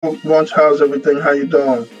Once, how's everything? How you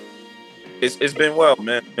doing? It's been well,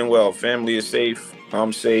 man. It's been well. Family is safe.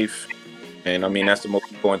 I'm safe, and I mean that's the most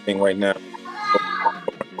important thing right now.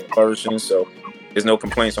 Flourishing, so there's no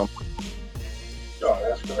complaints on. Oh,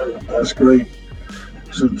 that's great. That's great.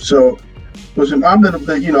 So listen, I've been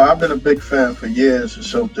a big fan for years or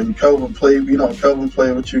something. Kelvin played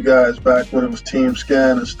with you guys back when it was Team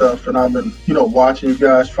Scan and stuff, and I've been, watching you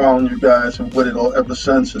guys, following you guys, and with it all ever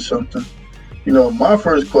since or something. My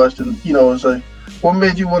first question, is like, what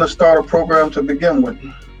made you want to start a program to begin with?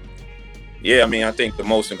 Yeah, I mean I think the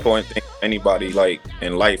most important thing anybody like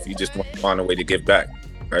in life, you just want to find a way to give back,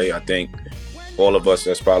 right? I think all of us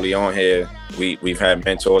that's probably on here, we've had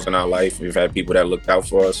mentors in our life. We've had people that looked out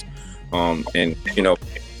for us, and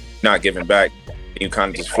not giving back, you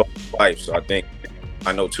kind of just flow through life. So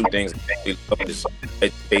I know two things we love is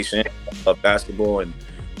education, love basketball, and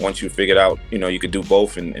once you figured out, you could do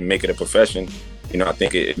both and make it a profession. I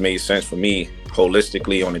think it made sense for me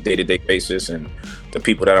holistically on a day-to-day basis, and the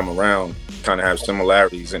people that I'm around kind of have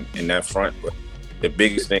similarities in that front. But the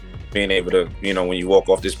biggest thing, being able to, when you walk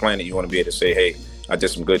off this planet, you want to be able to say, "Hey, I did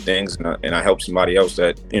some good things, and I helped somebody else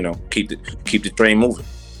that keep the train moving."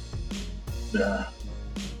 Yeah.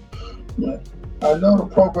 Yeah. I know the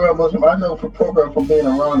program was. I know the program from being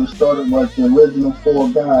around. It started like the original four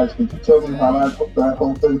guys. Could you tell me how that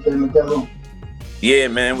whole thing came together? Yeah,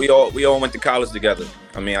 man, we all went to college together.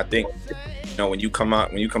 I mean, I think when you come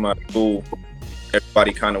out of school,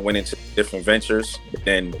 everybody kind of went into different ventures. But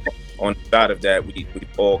then on the side of that, we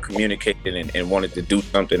all communicated and wanted to do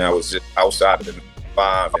something that was just outside of the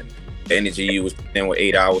 5 and the energy you was putting in with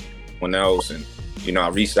 8 hours, someone else. And I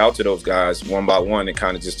reached out to those guys one by one and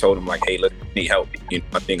kind of just told them like, hey, let's need help.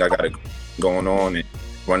 I think I got it going on and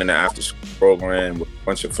running an after school program with a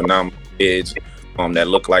bunch of phenomenal kids that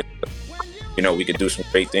look like we could do some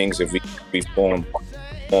great things if we form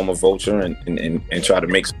a vulture and try to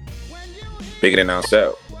make bigger than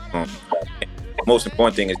ourselves. Most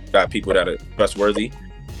important thing is you got people that are trustworthy,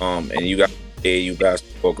 and you guys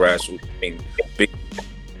for grassroots, I mean, big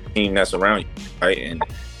team that's around you, right? And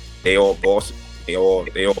they all bosses, they all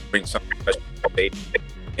bring something special to the table.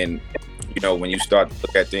 And when you start to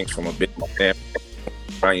look at things from a business standpoint,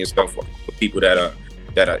 find yourself with people that are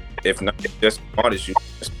if not just smart as you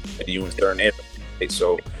in certain areas. Right?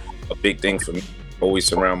 So a big thing for me, always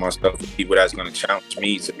surround myself with people that's going to challenge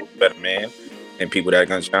me to be a better man, and people that are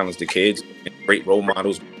going to challenge the kids, and great role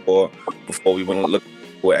models before we went to look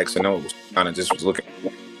for X and O's. Kind of just was looking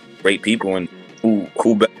for great people, and who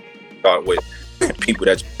better to start with people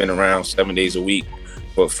that's been around 7 days a week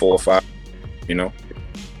for 4 or 5, Yeah.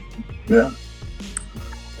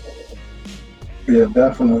 Yeah,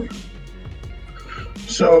 definitely.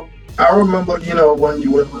 So I remember, when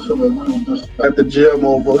you were listening, we were just at the gym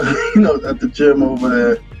over, at the gym over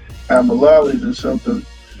there at Malali's or something.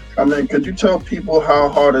 I mean, could you tell people how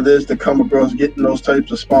hard it is to come across getting those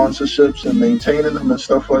types of sponsorships and maintaining them and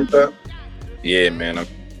stuff like that? Yeah, man.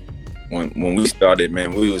 When we started,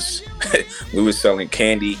 man, we was we was selling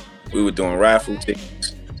candy. We were doing raffle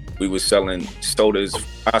tickets. We were selling sodas,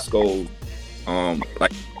 Costco.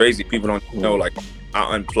 Like crazy people don't know. Like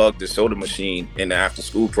I unplugged the soda machine in the after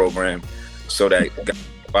school program, so that guys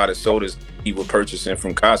could buy the sodas he was purchasing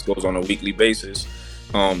from Costco's on a weekly basis.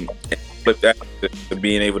 And flip that to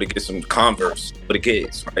being able to get some Converse for the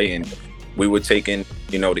kids, right? And we were taking,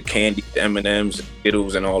 the candy, the M&Ms,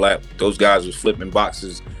 Skittles, and all that. Those guys was flipping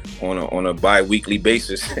boxes on a bi-weekly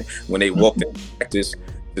basis when they walked in practice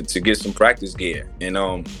to get some practice gear. And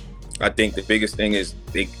I think the biggest thing is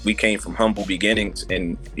we came from humble beginnings,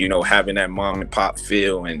 and having that mom and pop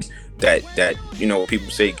feel, and that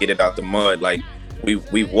people say get it out the mud. Like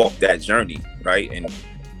we walked that journey, right? And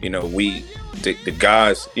we the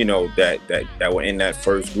guys that were in that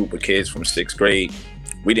first group of kids from 6th grade,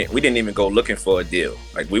 we didn't even go looking for a deal.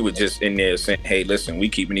 Like we were just in there saying, hey, listen, we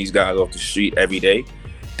keeping these guys off the street every day.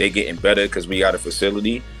 They getting better because we got a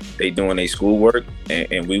facility. They doing their schoolwork,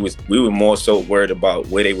 and we were more so worried about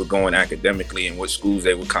where they were going academically and what schools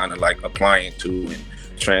they were kind of like applying to and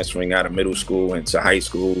transferring out of middle school into high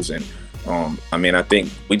schools. And I mean, I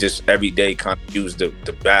think we just every day kind of use the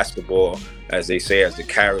basketball, as they say, as the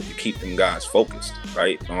carrot to keep them guys focused,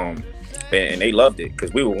 right? And they loved it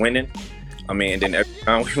because we were winning. I mean, and then every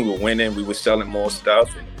time we were winning, we were selling more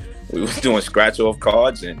stuff, and we were doing scratch off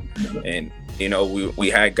cards, and we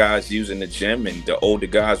had guys using the gym, and the older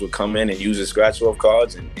guys would come in and use the scratch off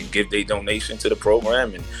cards and give their donation to the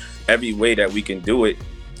program. And every way that we can do it,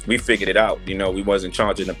 we figured it out. We wasn't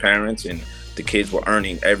charging the parents, and the kids were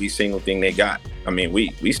earning every single thing they got. I mean,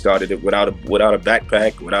 we started it without a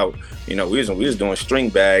backpack, without we was doing string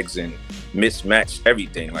bags and mismatched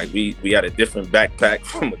everything. Like we had a different backpack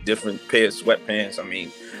from a different pair of sweatpants. I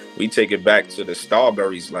mean, we take it back to the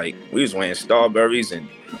Starburys. Like we was wearing Starburys and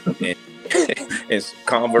and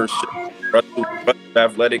Converse, Russell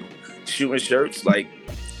athletic shooting shirts. Like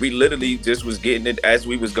we literally just was getting it as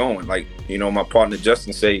we was going. Like, you know, my partner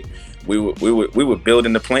Justin say we were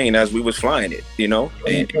building the plane as we was flying it, you know,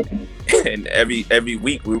 and every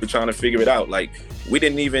week we were trying to figure it out. Like we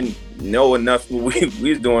didn't even know enough. We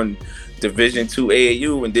was doing Division II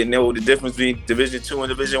AAU and didn't know the difference between Division II and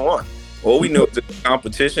Division I. All we knew was the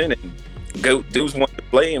competition and dudes wanted to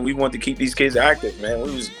play and we wanted to keep these kids active, man.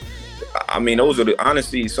 Those are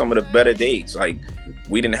honestly some of the better days. Like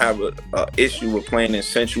we didn't have a issue with playing in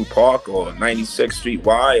Central Park or 96th Street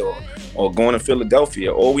Y or going to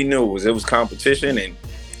Philadelphia. All we knew was it was competition and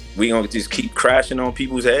we gonna just keep crashing on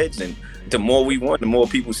people's heads. And the more we won, the more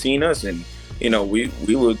people seen us. And you know, we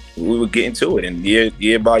would get into it. And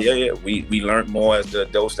year by year, we learned more as the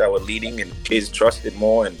adults that were leading, and kids trusted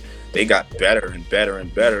more, and they got better and better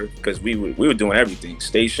and better because we were doing everything,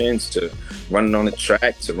 stations to running on the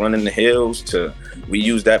track to running the hills to we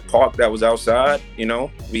used that park that was outside. You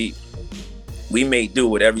know, we made do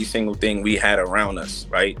with every single thing we had around us,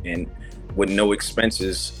 right? And with no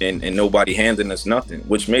expenses and nobody handing us nothing,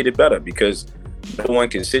 which made it better because no one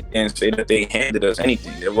can sit there and say that they handed us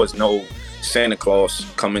anything. There was no Santa Claus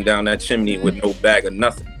coming down that chimney with no bag of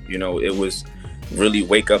nothing. You know, it was really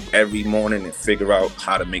wake up every morning and figure out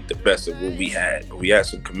how to make the best of what we had. But we had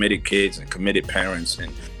some committed kids and committed parents,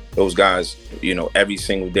 and those guys, you know, every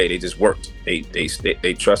single day they just worked. They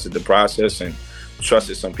trusted the process and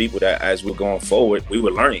trusted some people that as we're going forward, we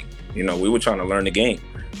were learning. You know, we were trying to learn the game.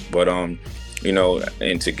 But you know,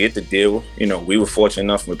 and to get the deal, you know, we were fortunate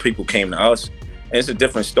enough when people came to us. And it's a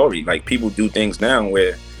different story. Like people do things now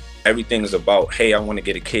where everything is about, hey, I want to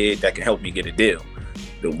get a kid that can help me get a deal.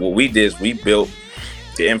 What we did is we built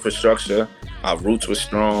the infrastructure. Our roots were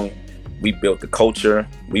strong. We built the culture.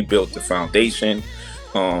 We built the foundation.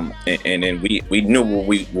 And then we knew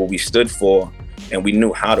what we stood for, and we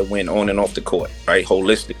knew how to win on and off the court, right?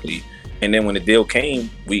 Holistically. And then when the deal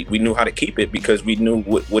came, we knew how to keep it because we knew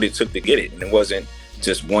what it took to get it. And it wasn't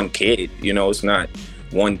just one kid. You know, it's not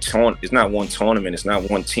one tournament. It's not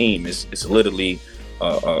one team. It's literally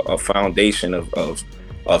a foundation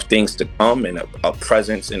of things to come, and a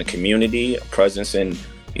presence in the community, a presence in,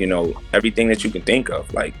 you know, everything that you can think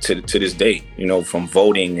of, like to this day, you know, from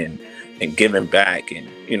voting and giving back. And,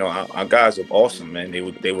 you know, our guys are awesome, man.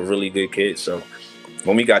 They were really good kids. So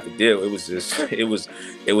when we got the deal,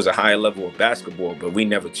 it was a higher level of basketball, but we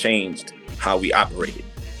never changed how we operated.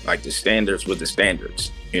 Like the standards were the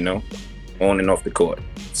standards, you know, on and off the court.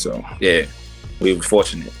 So yeah, we were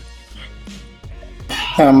fortunate.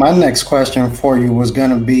 My next question for you was going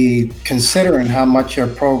to be, considering how much your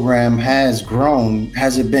program has grown,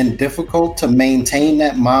 has it been difficult to maintain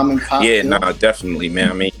that mom and pop? Yeah, definitely,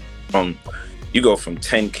 man. I mean, you go from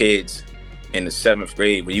 10 kids in the 7th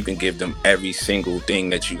grade where you can give them every single thing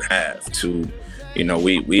that you have to, you know,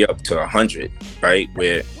 we up to 100, right?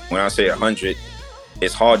 Where when I say 100,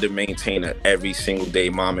 it's hard to maintain a every single day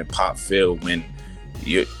mom and pop feel when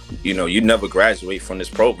you never graduate from this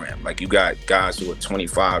program. Like you got guys who are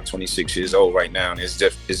 25, 26 years old right now, and it's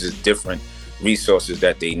just different resources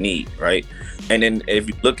that they need, right? And then if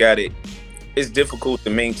you look at it, it's difficult to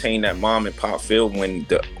maintain that mom and pop feel when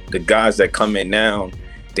the guys that come in now,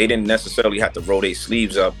 they didn't necessarily have to roll their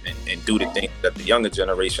sleeves up and do the things that the younger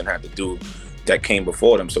generation had to do that came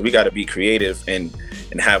before them. So we got to be creative and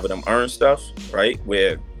having them earn stuff, right?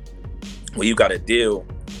 Where you got to deal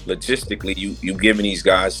logistically, you giving these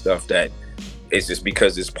guys stuff that is just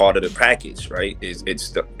because it's part of the package, right?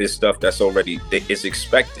 It's stuff that's already, it's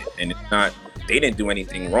expected, and it's not, they didn't do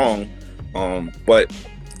anything wrong. But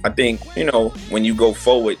I think, you know, when you go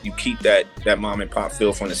forward, you keep that mom and pop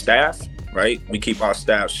feel from the staff, right? We keep our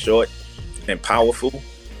staff short and powerful,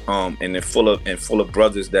 and then full of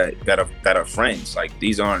brothers that are friends. Like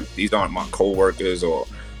these aren't my co-workers or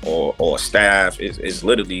staff. It's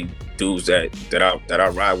literally dudes that I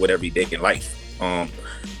ride with every day in life. And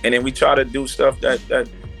then we try to do stuff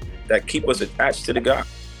that keep us attached to the guy.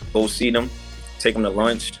 Go see them, take them to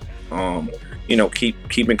lunch. You know, keep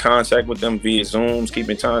in contact with them via Zooms. Keep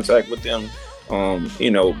in contact with them.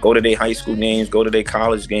 You know, go to their high school games, go to their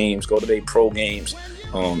college games, go to their pro games.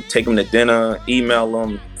 Take them to dinner, email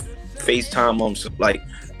them, FaceTime them. So, like,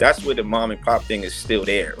 that's where the mom and pop thing is still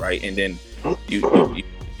there, right? And then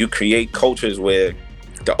you create cultures where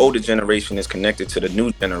the older generation is connected to the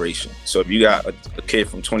new generation. So if you got a kid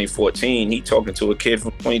from 2014, he talking to a kid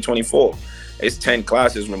from 2024. It's 10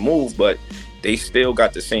 classes removed, but they still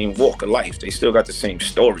got the same walk of life. They still got the same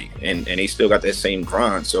story, and they still got that same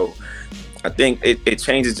grind. So I think it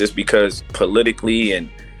changes just because politically and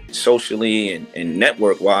socially and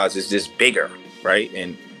network wise, it's just bigger, right?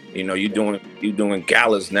 And you're doing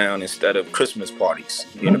galas now instead of Christmas parties.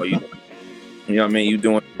 You know what I mean? You're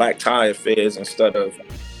doing black tie affairs instead of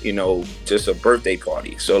just a birthday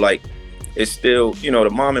party. So like, it's still the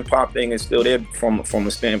mom and pop thing is still there from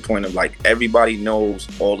a standpoint of like everybody knows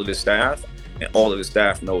all of the staff and all of the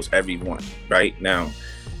staff knows everyone right now.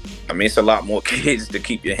 I mean, it's a lot more kids to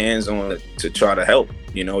keep your hands on to try to help.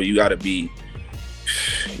 You gotta be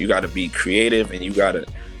creative, and you gotta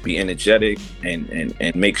be energetic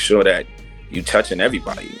and make sure that you touching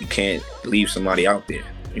everybody. You can't leave somebody out there,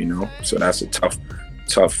 So that's a tough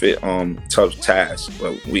task,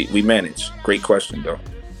 but we manage. Great question though.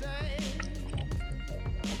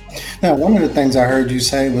 Now, one of the things I heard you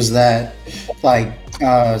say was that like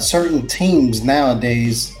certain teams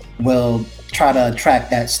nowadays will try to attract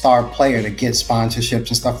that star player to get sponsorships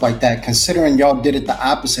and stuff like that. Considering y'all did it the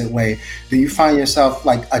opposite way, do you find yourself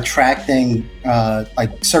like attracting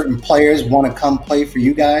like certain players want to come play for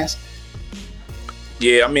you guys?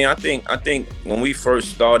 Yeah, I mean, I think when we first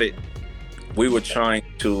started, we were trying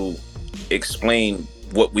to explain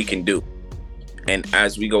what we can do, and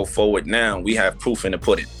as we go forward now, we have proof in the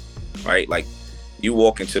pudding, right? Like, you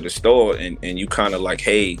walk into the store and you kind of like,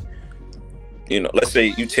 hey, let's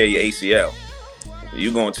say you tear your ACL,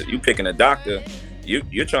 you picking a doctor,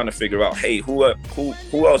 you're trying to figure out, hey, who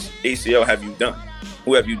else ACL have you done?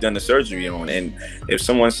 Who have you done the surgery on? And if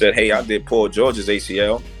someone said, hey, I did Paul George's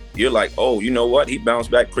ACL, you're like, oh, you know what? He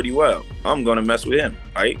bounced back pretty well. I'm gonna mess with him,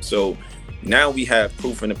 right? So now we have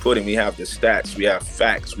proof in the pudding. We have the stats. We have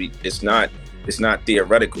facts. It's not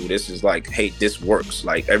theoretical. This is like, hey, this works.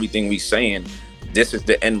 Like, everything we saying, this is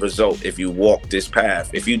the end result if you walk this path.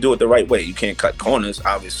 If you do it the right way, you can't cut corners,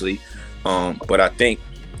 obviously. But I think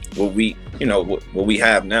what we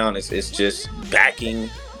have now is just backing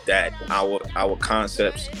that our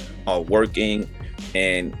concepts are working,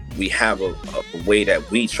 and we have a way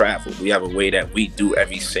that we travel. We have a way that we do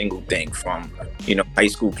every single thing, from high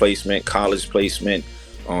school placement, college placement,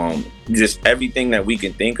 just everything that we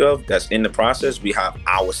can think of that's in the process. We have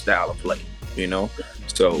our style of play,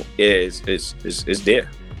 so it's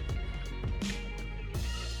there.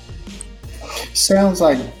 Sounds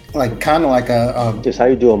like kind of like a just how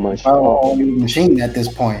you doing, much machine at this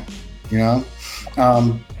point,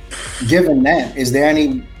 Given that, is there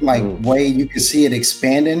any way you could see it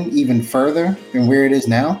expanding even further than where it is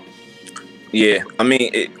now? Yeah, I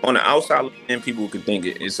mean, on the outside looking, people could think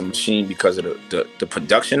it's a machine because of the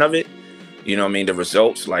production of it. I mean, the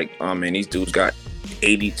results. Like, these dudes got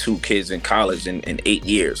 82 kids in college in 8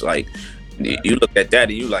 years. Like, you look at that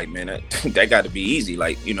and you like, man, that got to be easy.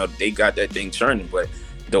 Like, they got that thing churning. But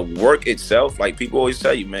the work itself, like, people always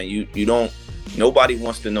tell you, man, you don't. Nobody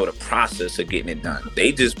wants to know the process of getting it done.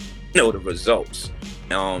 They just know the results.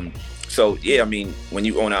 So yeah, I mean, when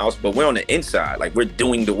you own a house, but we're on the inside, like, we're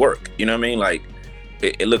doing the work. You know what I mean? Like,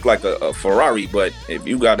 it looked like a Ferrari, but if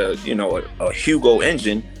you got a Hugo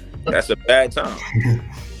engine, that's a bad time.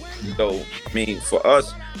 So I mean, for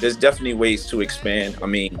us, there's definitely ways to expand. I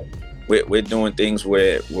mean, we're doing things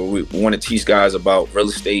where we want to teach guys about real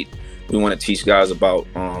estate. We want to teach guys about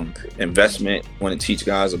investment. We want to teach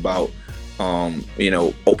guys about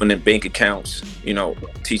opening bank accounts,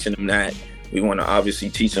 teaching them that. We want to obviously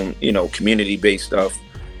teach them, community-based stuff.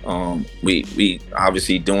 We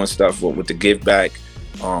obviously doing stuff with the give back.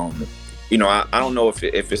 I don't know if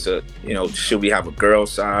it's a, should we have a girl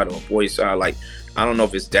side or a boy side? Like, I don't know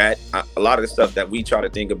if it's that. A lot of the stuff that we try to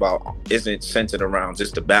think about isn't centered around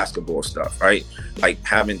just the basketball stuff, right? Like,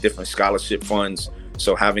 having different scholarship funds.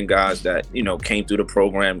 So having guys that, came through the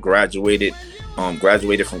program, graduated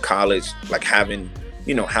from college, like having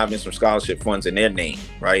some scholarship funds in their name,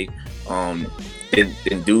 right? And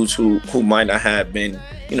dudes who might not have been,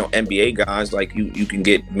 NBA guys, like you can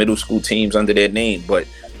get middle school teams under their name. But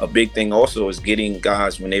a big thing also is getting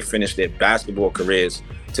guys, when they finish their basketball careers,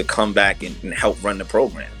 to come back and help run the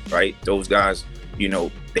program, right? Those guys,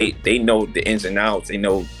 they know the ins and outs. They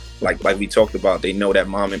know, like we talked about, they know that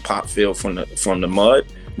mom and pop feel from the mud.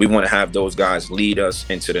 We want to have those guys lead us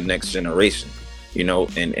into the next generation,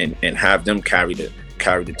 and have them carry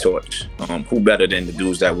the torch. Who better than the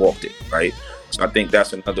dudes that walked it, right? So I think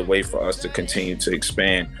that's another way for us to continue to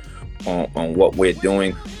expand on what we're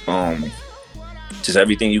doing. Just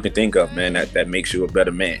everything you can think of, man, that makes you a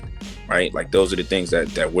better man, right? Like, those are the things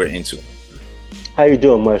that we're into. How you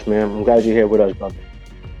doing, Mush, man? I'm glad you're here with us, brother.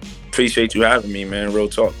 Appreciate you having me, man. Real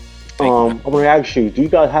talk. I want to ask you, do you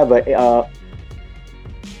guys have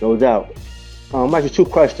no doubt, Actually, two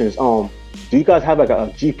questions. Do you guys have like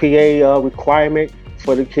a GPA requirement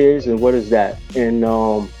for the kids, and what is that? And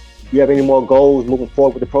you have any more goals moving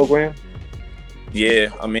forward with the program? Yeah,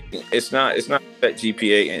 I mean, it's not that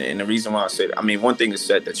GPA, and the reason why I say that, I mean, one thing is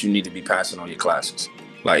set that you need to be passing on your classes.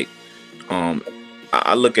 Like,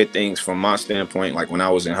 I look at things from my standpoint. Like when I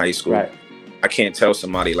was in high school, Right. I can't tell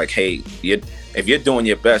somebody like, hey, if you're doing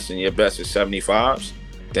your best and your best is 75s,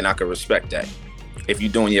 then I can respect that. If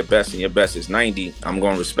you're doing your best and your best is 90, I'm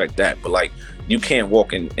going to respect that. But like, you can't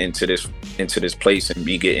walk into this place and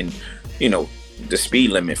be getting, the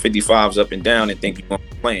speed limit 55s up and down and think you're going to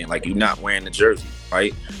be playing. Like, you're not wearing the jersey,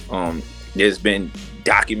 right? There's been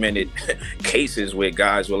documented cases where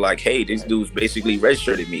guys were like, hey, this dude's basically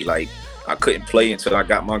redshirted me. Like, I couldn't play until I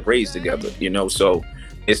got my grades together, so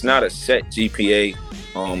it's not a set GPA.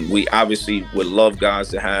 We obviously would love guys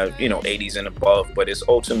to have 80s and above, but it's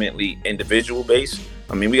ultimately individual based.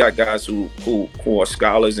 I mean, we got guys who are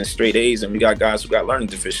scholars and straight A's, and we got guys who got learning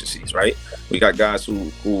deficiencies, right? We got guys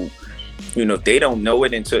who they don't know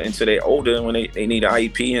it until they're older, and when they need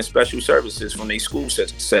IEP and special services from their school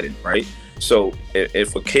setting, right? So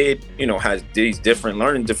if a kid has these different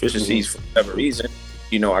learning deficiencies for whatever reason,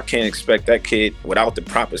 I can't expect that kid without the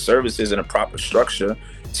proper services and a proper structure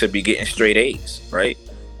to be getting straight A's, right?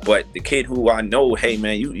 But the kid who I know, hey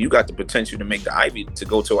man, you got the potential to make to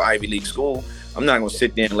go to an Ivy League school, I'm not gonna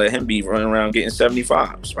sit there and let him be running around getting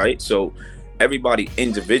 75s, right? So everybody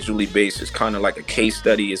individually based is kind of like a case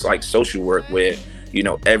study. It's like social work where,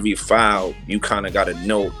 every file, you kind of got to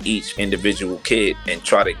know each individual kid and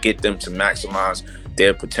try to get them to maximize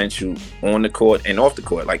their potential on the court and off the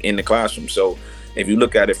court, like in the classroom. So if you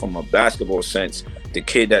look at it from a basketball sense, the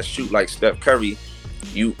kid that shoot like Steph Curry,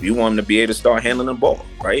 you want him to be able to start handling the ball,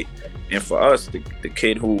 right? And for us, the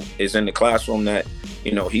kid who is in the classroom that,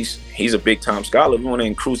 he's a big time scholar, we want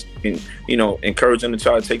to encourage him to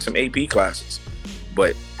try to take some AP classes.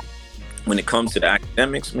 But when it comes to the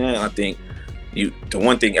academics, man, I think the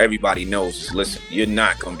one thing everybody knows is, listen, you're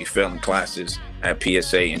not going to be failing classes at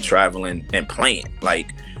PSA and traveling and playing.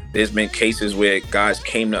 Like, there's been cases where guys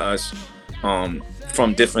came to us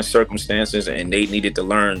from different circumstances and they needed to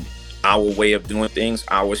learn our way of doing things,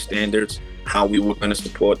 our standards, how we were going to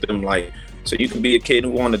support them. Like, so you can be a kid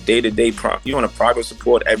who on a day-to-day, you on a progress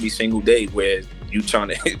support every single day where you trying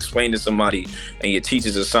to explain to somebody and your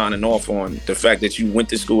teachers are signing off on the fact that you went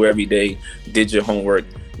to school every day, did your homework,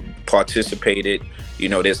 participated,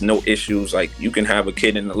 there's no issues. Like, you can have a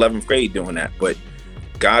kid in 11th grade doing that, but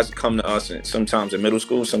guys come to us and sometimes in middle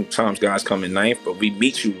school, sometimes guys come in 9th, but we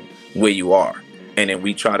meet you where you are. And then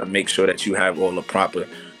we try to make sure that you have all the proper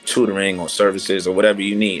tutoring or services or whatever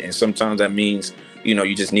you need. And sometimes that means,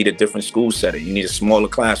 you just need a different school setting. You need a smaller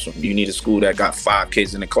classroom. You need a school that got 5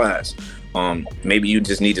 kids in the class. Maybe you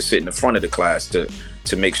just need to sit in the front of the class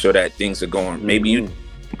to make sure that things are going. Maybe you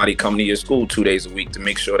somebody coming to your school 2 days a week to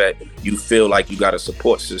make sure that you feel like you got a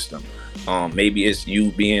support system. Maybe it's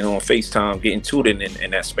you being on FaceTime, getting tutored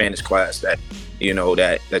in that Spanish class that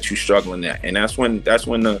that you're struggling at. And that's when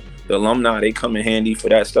the alumni, they come in handy for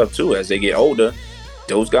that stuff too. As they get older,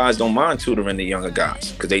 those guys don't mind tutoring the younger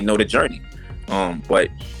guys because they know the journey. But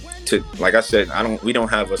like I said, we don't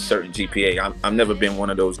have a certain GPA. I've never been one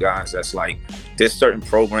of those guys that's like, there's certain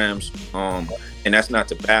programs, and that's not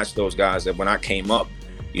to bash those guys that when I came up,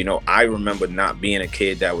 I remember not being a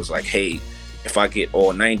kid that was like, hey, if I get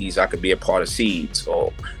all 90s, I could be a part of Seeds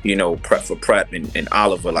or, Prep for Prep and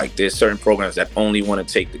Oliver. Like, there's certain programs that only want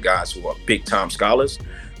to take the guys who are big time scholars.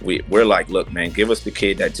 We're like, look, man, give us the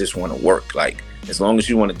kid that just want to work. Like, as long as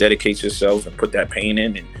you want to dedicate yourself and put that pain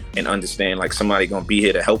in and understand, like, somebody gonna be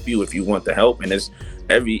here to help you if you want the help. And there's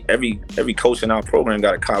every coach in our program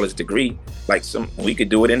got a college degree. Like, we could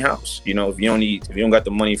do it in-house. If you don't got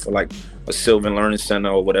the money for like a Sylvan Learning Center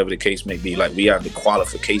or whatever the case may be, like, we have the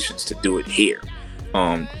qualifications to do it here.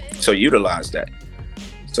 So utilize that.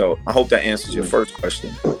 So I hope that answers your first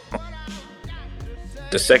question.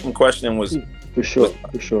 The second question was for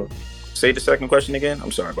sure. Say the second question again.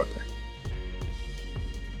 I'm sorry about that.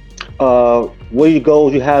 What are your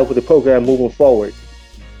goals you have with the program moving forward?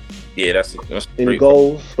 Yeah, that's any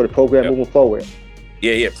goals for the program moving forward?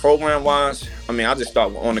 Yeah. Program wise, I mean, I just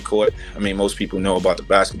start on the court. I mean, most people know about the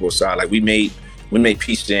basketball side. Like, we made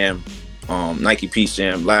Peace Jam, Nike Peace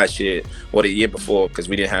Jam last year or the year before, because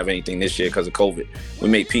we didn't have anything this year because of COVID. We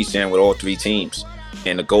made Peace Jam with all 3 teams.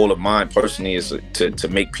 And the goal of mine personally is to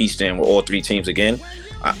make Peace Jam with all 3 teams again.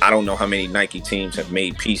 I don't know how many Nike teams have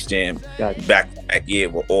made Peace Jam back year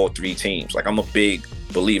with all 3 teams. Like, I'm a big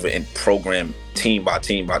believer in program team by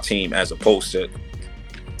team by team, as opposed to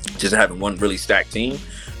just having one really stacked team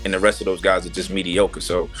and the rest of those guys are just mediocre.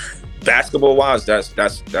 So basketball wise,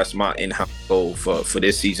 that's my in-house goal for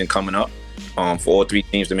this season coming up. For all three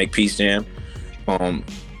teams to make Peace Jam.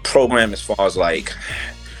 Program as far as like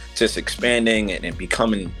just expanding and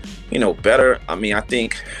becoming, better. I mean, I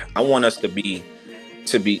think I want us to be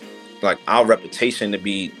like our reputation to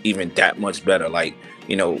be even that much better. Like,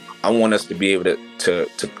 I want us to be able to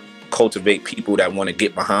cultivate people that want to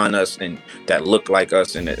get behind us and that look like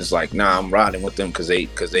us. And it's like, nah, I'm riding with them because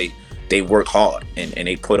they work hard and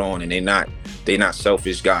they put on, and they're not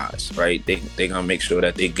selfish guys, right? They gonna make sure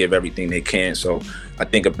that they give everything they can. So I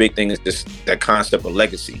think a big thing is just that concept of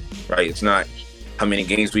legacy, right? It's not how many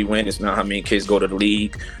games we win. It's not how many kids go to the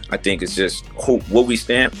league. I think it's just what we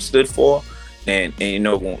stood for. And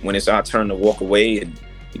when it's our turn to walk away and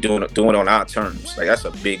doing it on our terms, like that's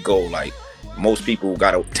a big goal. Like most people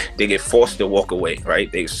they get forced to walk away,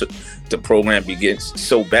 right? The program begins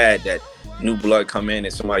so bad that new blood come in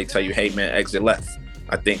and somebody tell you, hey man, exit left.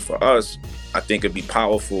 I think for us, it'd be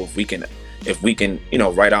powerful if we can,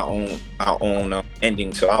 write our own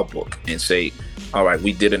ending to our book and say, all right,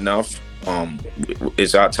 we did enough.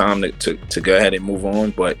 It's our time to go ahead and move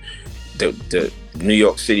on. But the New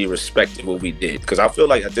York City respected what we did, because I feel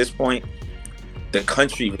like at this point, the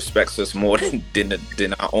country respects us more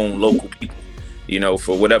than our own local people,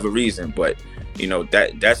 for whatever reason. But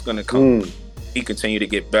that's gonna come. We continue to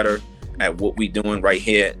get better at what we're doing right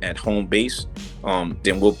here at home base,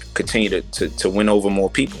 then we'll continue to win over more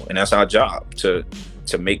people. And that's our job, to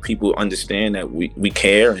make people understand that we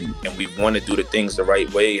care and we want to do the things the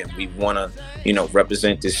right way, and we want to,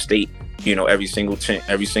 represent this state, every single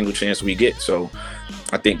chance we get. So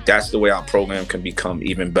I think that's the way our program can become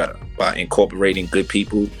even better, by incorporating good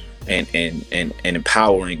people and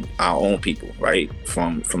empowering our own people, right?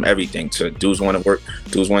 From everything to dudes want to work,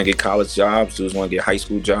 dudes want to get college jobs, dudes want to get high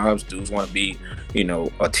school jobs, dudes want to be,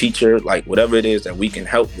 a teacher, like whatever it is that we can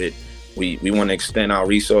help with, we want to extend our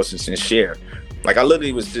resources and share. Like I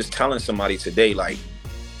literally was just telling somebody today, like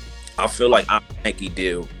I feel like our Nike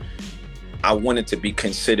deal, I want it to be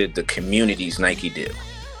considered the community's Nike deal,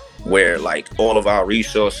 where like all of our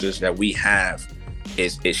resources that we have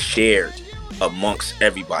is shared amongst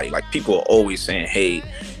everybody. Like people are always saying, hey,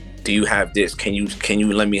 do you have this? Can you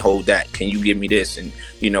let me hold that? Can you give me this? And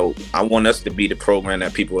I want us to be the program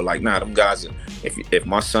that people are like, nah, them guys, if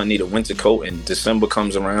my son need a winter coat and December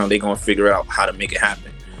comes around, they're gonna figure out how to make it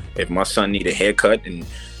happen. If my son need a haircut and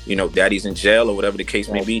daddy's in jail or whatever the case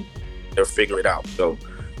may be, they'll figure it out. So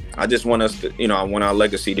I just want us to, I want our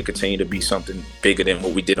legacy to continue to be something bigger than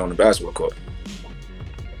what we did on the basketball court.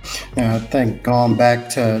 Yeah, I think going back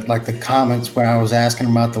to like the comments where I was asking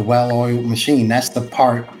about the well-oiled machine, that's the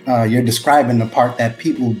part you're describing, the part that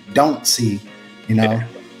people don't see,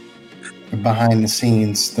 behind the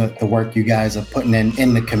scenes, the work you guys are putting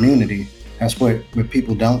in the community. That's what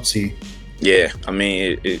people don't see. Yeah, I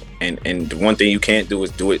mean, and the one thing you can't do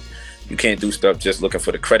is do it. You can't do stuff just looking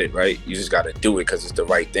for the credit, right? You just got to do it because it's the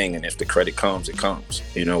right thing. And if the credit comes, it comes,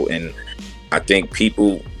 And I think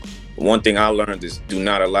one thing I learned is do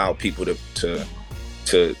not allow people to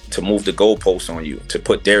move the goalposts on you, to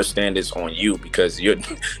put their standards on you, because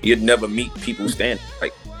you'd never meet people's standards.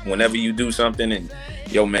 Like whenever you do something and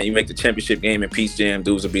yo man, you make the championship game in Peace Jam,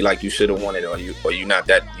 dudes will be like, you should have won it, or you're not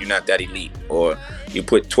that elite. Or you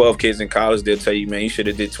put 12 kids in college, they'll tell you, man, you should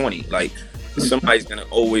have did 20. Like somebody's gonna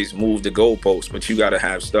always move the goalposts, but you gotta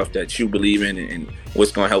have stuff that you believe in and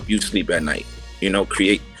what's gonna help you sleep at night.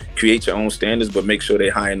 Create your own standards, but make sure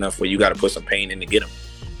they're high enough where you gotta put some pain in to get them.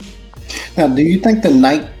 Now, do you think the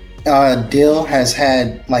Nike deal has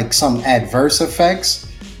had like some adverse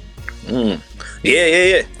effects?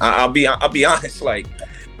 Yeah. I'll be honest. Like,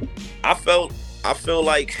 I feel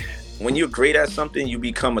like when you're great at something, you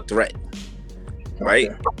become a threat, right?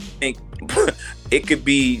 Okay. I think it could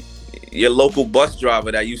be your local bus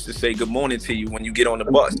driver that used to say good morning to you when you get on the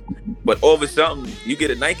bus, but all of a sudden you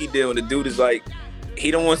get a Nike deal and the dude is like, he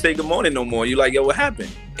don't want to say good morning no more. You're like, yo, what happened?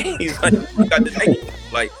 He's like, I got the Nike.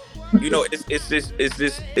 Like,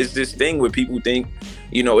 it's this thing where people think,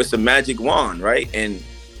 it's a magic wand, right? And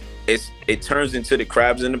it turns into the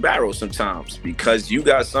crabs in the barrel sometimes, because you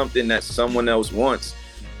got something that someone else wants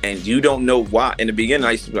and you don't know why. In the beginning,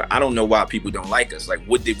 I don't know why people don't like us. Like,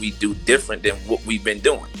 what did we do different than what we've been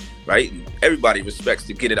doing, right? Everybody respects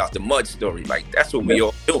the get it out the mud story. Like, that's what we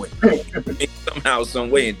all doing somehow, some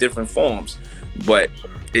way, in different forms. But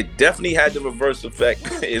it definitely had the reverse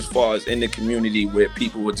effect as far as in the community, where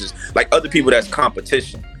people were just like, other people, that's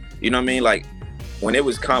competition. You know what I mean? Like, when it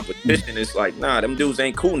was competition, it's like, nah, them dudes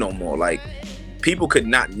ain't cool no more. Like, people could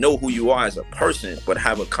not know who you are as a person, but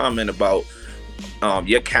have a comment about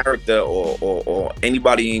your character or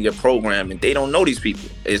anybody in your program, and they don't know these people.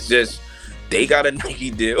 It's just they got a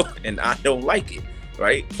Nike deal and I don't like it,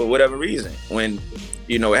 right? For whatever reason. When,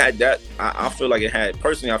 you know, it had that, I feel like it had,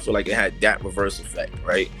 personally, I feel like it had that reverse effect,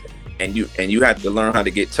 right? And you have to learn how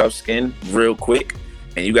to get tough skin real quick,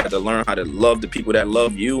 and you got to learn how to love the people that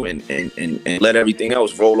love you and let everything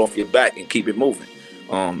else roll off your back and keep it moving.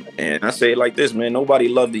 And I say it like this, man, nobody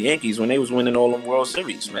loved the Yankees when they was winning all them World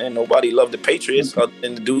Series, man. Nobody loved the Patriots other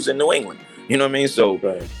than the dudes in New England. You know what I mean? So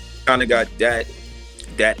kind of got that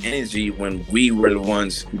energy when we were the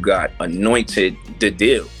ones who got anointed the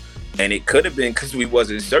deal. And it could have been because we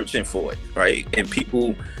wasn't searching for it, right? And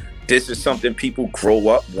this is something people grow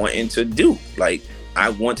up wanting to do. Like, I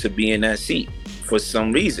want to be in that seat for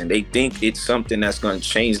some reason. They think it's something that's going to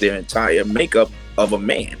change their entire makeup of a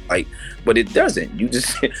man. Like, but it doesn't. You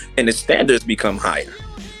just, and the standards become higher.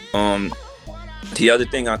 The other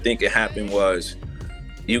thing I think it happened was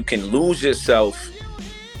you can lose yourself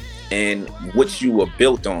in what you were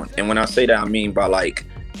built on. And when I say that, I mean by like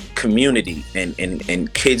community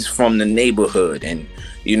and kids from the neighborhood, and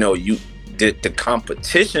you know, the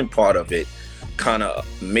competition part of it kind of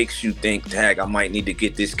makes you think, tag, I might need to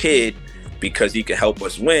get this kid because he can help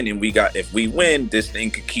us win, and if we win, this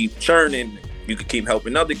thing could keep churning, you could keep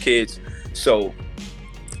helping other kids. So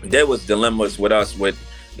there was dilemmas with us with,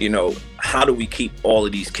 you know, how do we keep all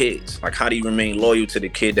of these kids? Like, how do you remain loyal to the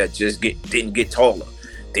kid that just didn't get taller,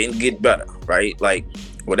 didn't get better, right? Like,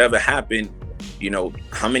 whatever happened, you know,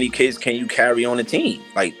 how many kids can you carry on a team?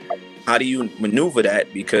 Like, how do you maneuver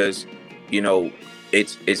that? Because, you know,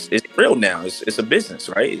 it's real now. It's a business,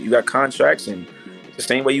 right? You got contracts, and the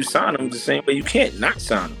same way you sign them, the same way you can't not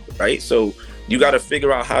sign them, right? So you got to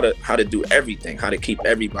figure out how to do everything, how to keep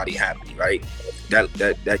everybody happy, right?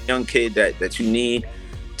 That young kid that you need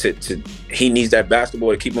he needs that basketball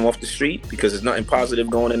to keep him off the street because there's nothing positive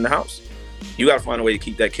going in the house. You got to find a way to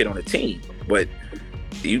keep that kid on the team. But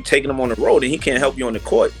you taking him on the road and he can't help you on the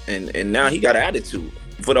court, and now he got an attitude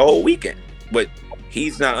for the whole weekend. But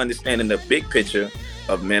he's not understanding the big picture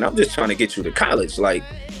of, man, I'm just trying to get you to college. Like,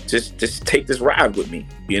 just take this ride with me,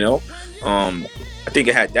 you know? I think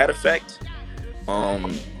it had that effect.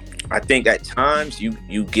 I think at times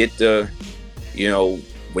you get the, you know,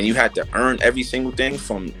 when you had to earn every single thing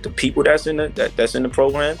from the people that's in the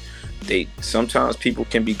program, sometimes people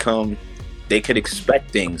can they could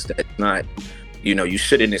expect things that's not, you know, you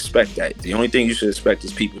shouldn't expect that. The only thing you should expect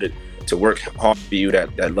is people to work hard for you,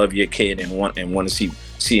 that love your kid and want to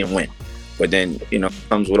see him win. But then, you know, it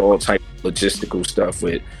comes with all type of logistical stuff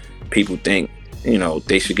with people think, you know,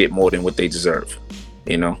 they should get more than what they deserve.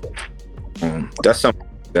 You know, that's something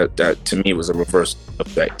that to me was a reverse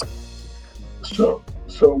effect. So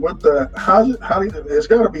with that, how do you, it's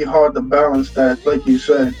got to be hard to balance that, like you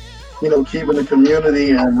said, you know, keeping the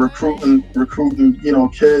community and recruiting, you know,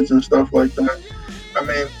 kids and stuff like that. I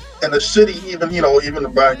mean, in the city, even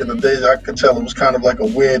back in the days, I could tell it was kind of like a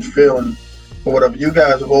weird feeling or whatever. You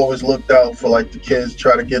guys have always looked out for like the kids,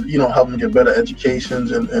 try to get, you know, help them get better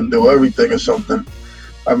educations and do everything or something.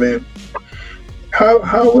 I mean, how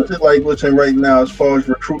is it like what's in right now as far as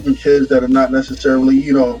recruiting kids that are not necessarily,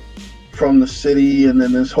 you know, from the city, and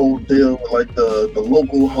then this whole deal with like the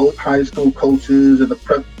local high school coaches and the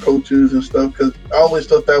prep coaches and stuff? Because I always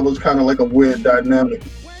thought that was kind of like a weird dynamic,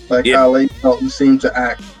 like how they felt and seemed to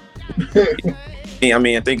act. I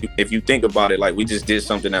mean, I think if you think about it, like, we just did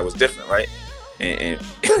something that was different, right? And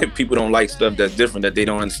people don't like stuff that's different that they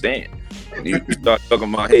don't understand. You start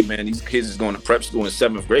talking about, hey man, these kids is going to prep school in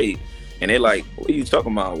 7th grade, and they're like, what are you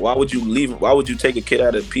talking about? Why would you leave? Why would you take a kid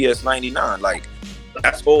out of PS 99? Like,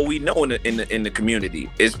 that's all we know in the community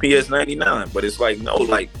is PS 99. But it's like, no,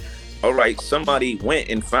 like, all right, somebody went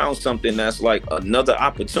and found something that's like another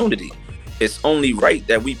opportunity. It's only right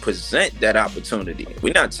that we present that opportunity.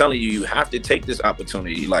 We're not telling you have to take this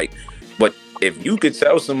opportunity. Like, but if you could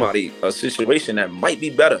tell somebody a situation that might be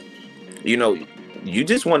better, you know, you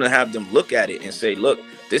just want to have them look at it and say, look,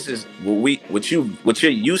 this is what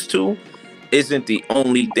you're used to isn't the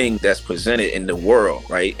only thing that's presented in the world,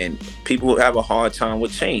 right? And people have a hard time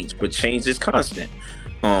with change, but change is constant.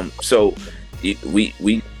 So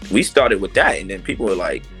we started with that, and then people were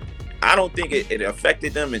like, I don't think it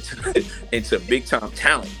affected them into big time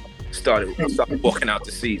talent. Started walking out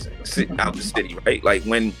the city, right? Like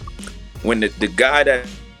when the guy that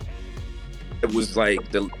was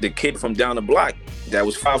like the kid from down the block that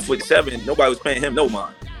was 5'7", nobody was paying him no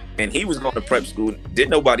mind. And he was going to prep school.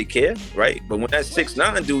 Didn't nobody care, right? But when that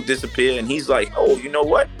 6'9" dude disappeared, and he's like, oh, you know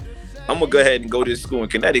what? I'm going to go ahead and go to this school in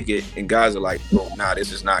Connecticut. And guys are like, oh, nah,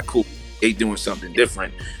 this is not cool. They doing something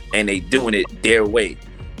different, and they doing it their way.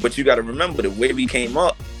 But you got to remember, the way we came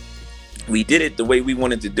up, we did it the way we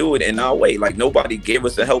wanted to do it in our way. Like, nobody gave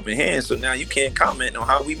us a helping hand, so now you can't comment on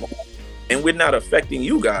how we move. And we're not affecting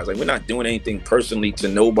you guys. Like, we're not doing anything personally to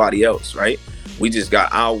nobody else, right? We just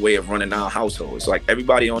got our way of running our household. It's like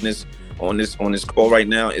everybody on this call right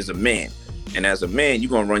now is a man. And as a man, you're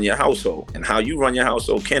going to run your household. And how you run your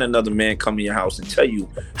household, can another man come in your house and tell you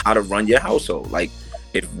how to run your household? Like,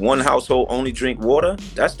 if one household only drink water,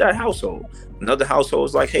 that's that household. Another household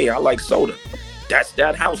is like, hey, I like soda. That's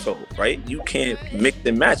that household, right? You can't mix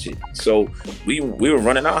and match it. So we were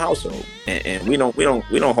running our household, and we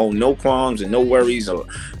don't hold no qualms and no worries, or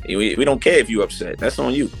we don't care if you upset. That's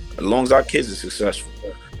on you, as long as our kids are successful.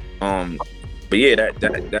 But yeah,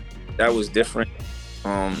 that was different.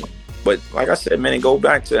 But like I said, man, go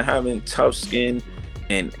back to having tough skin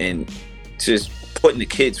and just putting the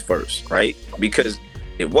kids first, right? Because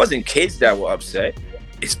it wasn't kids that were upset,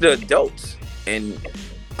 it's the adults. And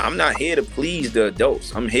I'm not here to please the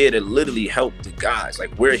adults. I'm here to literally help the guys.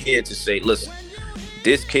 Like, we're here to say, listen,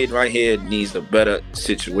 this kid right here needs a better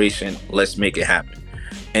situation. Let's make it happen.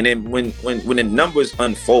 And then when the numbers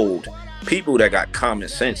unfold, people that got common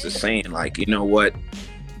sense are saying, like, you know what?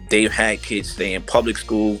 They've had kids stay in public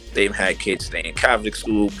school, they've had kids stay in Catholic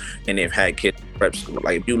school, and they've had kids in prep school.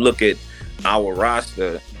 Like, if you look at our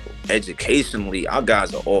roster, educationally, our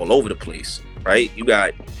guys are all over the place, right? You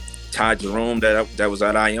got Ty Jerome that was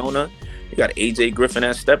at Iona. You got AJ Griffin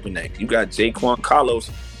at Stepinac. You got Jaquan Carlos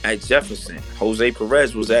at Jefferson. Jose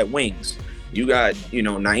Perez was at Wings. You got,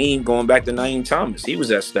 Naeem, going back to Naeem Thomas. He was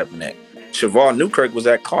at Stepinac. Shavar Newkirk was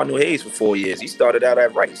at Cardinal Hayes for 4 years. He started out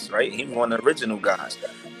at Rice, right? He was one of the original guys.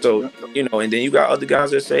 So, and then you got other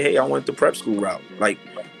guys that say, hey, I went the prep school route. Like,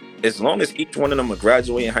 as long as each one of them are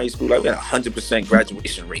graduating in high school, like, we had a 100%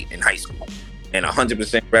 graduation rate in high school and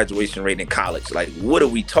 100% graduation rate in college. Like, what are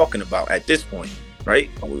we talking about at this point, right?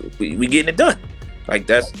 We getting it done. Like,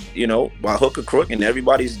 that's, by hook or crook, and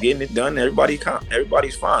everybody's getting it done.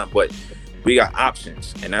 Everybody's fine, but we got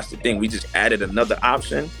options. And that's the thing. We just added another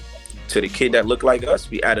option to the kid that looked like us.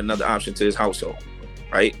 We added another option to his household,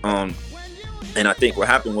 right? And I think what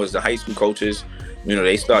happened was the high school coaches,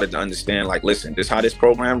 they started to understand, like, listen, this is how this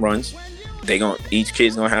program runs. Each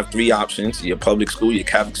kid's gonna have 3 options: your public school, your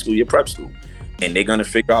Catholic school, your prep school. And they're gonna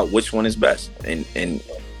figure out which one is best. And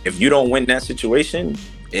if you don't win that situation,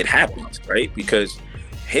 it happens, right? Because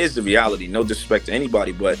here's the reality, no disrespect to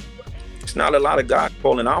anybody, but it's not a lot of guys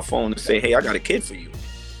calling our phone to say, hey, I got a kid for you,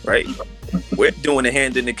 right? We're doing the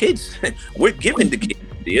hand in the kids. We're giving the kid.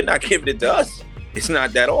 You're not giving it to us. It's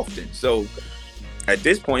not that often. So at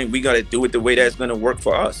this point, we got to do it the way that's going to work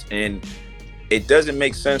for us. And it doesn't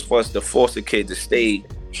make sense for us to force a kid to stay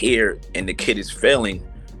here and the kid is failing,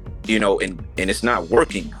 and it's not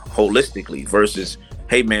working holistically, versus,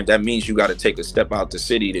 hey, man, that means you got to take a step out the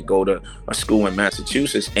city to go to a school in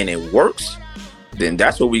Massachusetts and it works. Then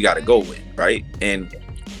that's what we got to go with, right? And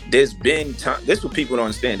there's been time, this is what people don't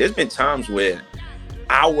understand. There's been times where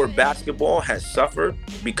our basketball has suffered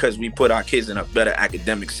because we put our kids in a better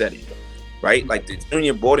academic setting, right? Like the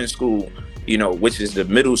junior boarding school, which is the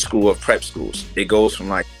middle school of prep schools. It goes from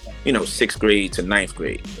 6th grade to 9th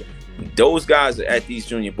grade. Those guys are at these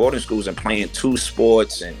junior boarding schools and playing 2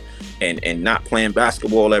 sports and not playing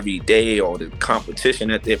basketball every day, or the competition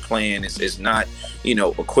that they're playing is not,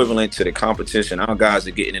 equivalent to the competition our guys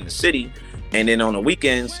are getting in the city. And then on the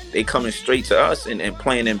weekends, they coming straight to us and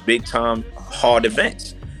playing in big time hard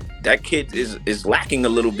events. That kid is lacking a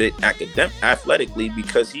little bit athletically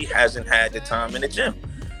because he hasn't had the time in the gym.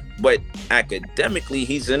 But academically,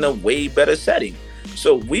 he's in a way better setting.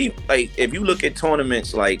 So if you look at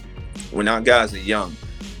tournaments like when our guys are young,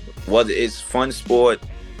 whether it's fun sport,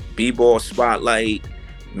 b-ball spotlight,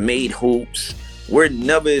 made hoops, we're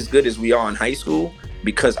never as good as we are in high school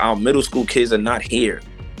because our middle school kids are not here.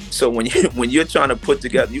 So when you're trying to put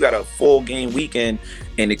together, you got a 4-game weekend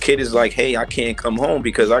and the kid is like, hey, I can't come home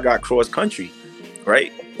because I got cross country,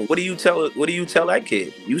 right? What do you tell that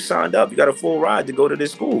kid? You signed up, you got a full ride to go to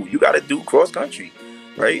this school. You got to do cross country,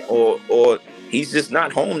 right? Or he's just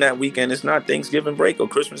not home that weekend. It's not Thanksgiving break or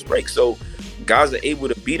Christmas break. So guys are able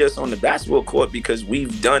to beat us on the basketball court because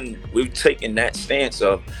we've taken that stance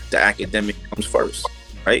of the academic comes first,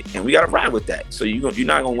 right? And we got to ride with that. So you're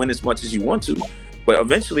not going to win as much as you want to. But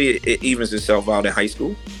eventually it evens itself out in high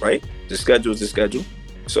school, right? The schedule is the schedule.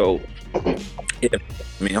 So, yeah,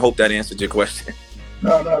 I hope that answered your question.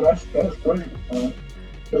 No, that's great.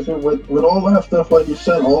 Because with all that stuff, like you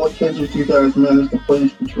said, all the kids that you guys manage to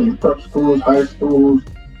place between prep schools, high schools,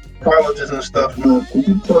 colleges and stuff, man, can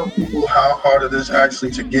you tell people how hard it is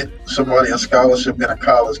actually to get somebody a scholarship in a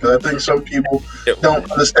college? Because I think some people don't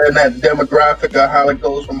understand that demographic of how it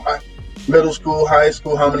goes from middle school, high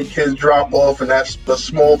school, how many kids drop off, and that's a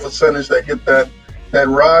small percentage that get that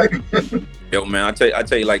ride. Yo, man, I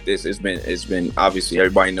tell you like this. It's been obviously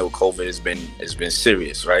everybody know COVID has been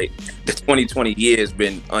serious, right? The 2020 year has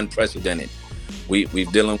been unprecedented.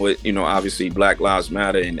 We've dealing with, you know, obviously Black Lives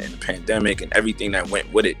Matter and the pandemic and everything that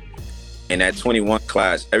went with it. And that 21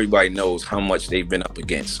 class, everybody knows how much they've been up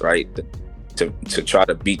against, right? To try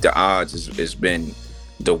to beat the odds has been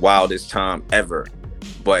the wildest time ever.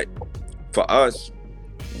 But for us,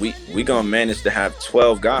 we gonna manage to have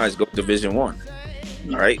 12 guys go Division I.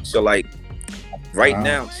 All right. So like right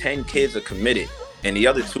now, 10 kids are committed, and the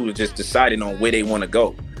other 2 are just deciding on where they want to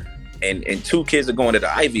go. And 2 kids are going to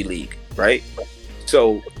the Ivy League, right?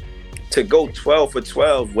 So to go 12 for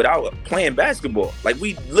 12 without playing basketball, like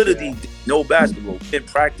we literally did no basketball. We didn't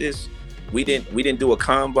practice. We didn't do a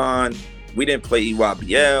combine. We didn't play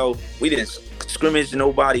EYBL. We didn't scrimmage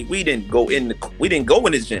nobody. We didn't go in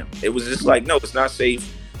the gym. It was just like, no, it's not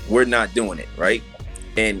safe. We're not doing it, right?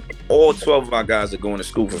 And all 12 of our guys are going to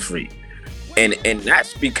school for free. And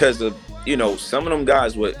that's because of, you know, some of them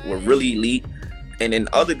guys were really elite. And then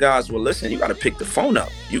other guys were, listen, you got to pick the phone up.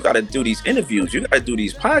 You got to do these interviews. You got to do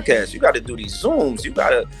these podcasts. You got to do these Zooms. You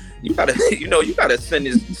got to, you got to send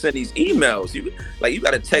these emails. You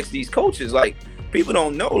got to text these coaches. Like, people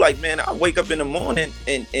don't know, like, man, I wake up in the morning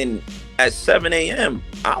and at 7 a.m.,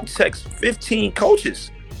 I'll text 15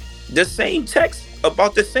 coaches, the same text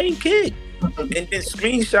about the same kid. And then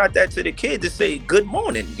screenshot that to the kid to say, good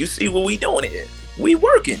morning. You see what we doing here? We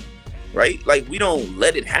working. Right? Like, we don't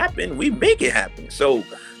let it happen. We make it happen. So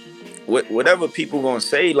whatever people gonna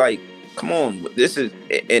say, like, come on, this is,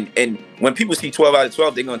 and when people see 12 out of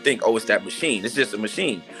 12, they're gonna think, oh, it's that machine. It's just a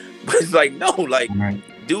machine. But it's like, no, like,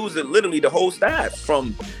 dudes are literally the whole staff,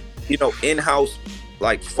 from, you know, in-house,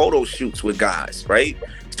 like, photo shoots with guys, right?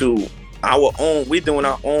 To our own, we're doing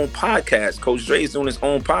our own podcast. Coach Dre's doing his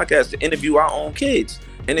own podcast to interview our own kids,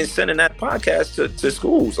 and then sending that podcast to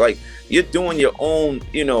schools. Like, you're doing your own,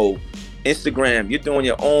 you know, Instagram, you're doing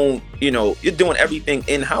your own, you know, you're doing everything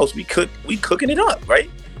in-house. We cooking it up,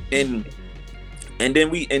 right? And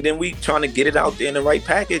then we trying to get it out there in the right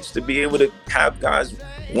package to be able to have guys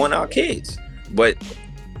want our kids. But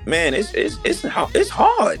man, it's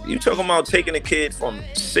hard. You talking about taking a kid from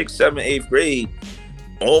 6th, 7th, 8th grade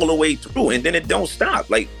all the way through, and then it don't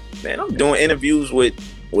stop. Like, man, I'm doing interviews with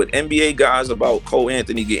NBA guys about Cole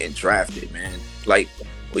Anthony getting drafted, man. Like,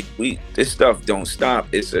 we this stuff don't stop.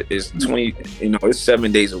 It's 20, you know, it's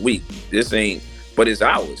 7 days a week. This ain't, but it's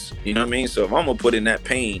ours. You know what I mean? So if I'm gonna put in that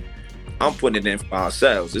pain, I'm putting it in for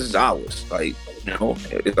ourselves. This is ours. Like, you know,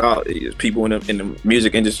 it's people in the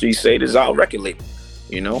music industry say this is our record label.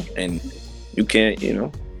 You know, and you can't, you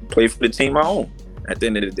know, play for the team I own at the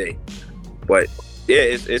end of the day. But yeah,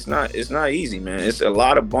 it's not easy, man. It's a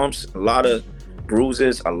lot of bumps, a lot of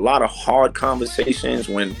bruises, a lot of hard conversations.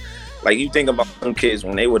 When, like, you think about some kids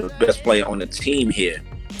when they were the best player on the team here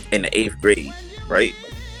in the 8th grade, right?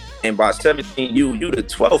 And by 17, you the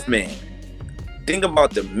 12th man. Think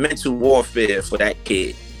about the mental warfare for that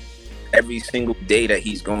kid every single day that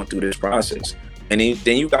he's going through this process. And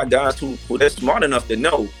then you got guys who they're smart enough to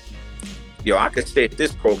know, yo, I could stay at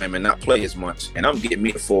this program and not play as much, and I'm getting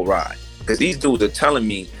me a full ride. Because these dudes are telling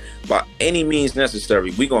me, by any means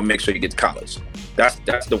necessary, we're going to make sure you get to college.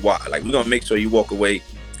 That's the why. Like, we're going to make sure you walk away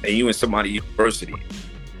and you in somebody's university.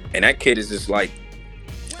 And that kid is just like,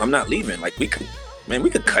 I'm not leaving. Like, we could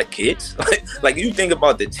cut kids. Like, you think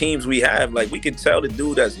about the teams we have, like, we could tell the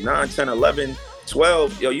dude that's 9, 10, 11,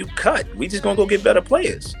 12, yo, you cut. We just going to go get better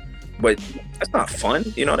players. But that's not fun.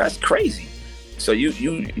 You know, that's crazy. So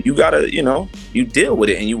you gotta, you know, you deal with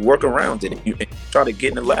it and you work around it and you try to get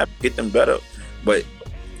in the lab, get them better. But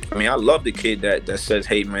I mean, I love the kid that says,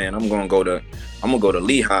 hey man, I'm gonna go to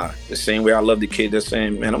Lehigh. The same way I love the kid that's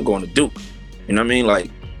saying, man, I'm going to Duke. You know what I mean? Like,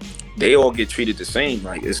 they all get treated the same.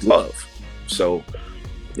 Like, it's love. So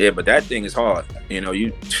yeah, but that thing is hard. You know,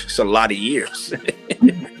 it's a lot of years.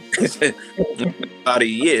 It's a lot of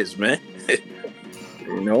years, man.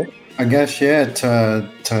 You know? I guess, yeah,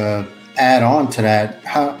 to add on to that,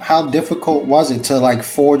 how difficult was it to, like,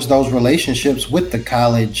 forge those relationships with the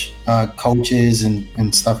college coaches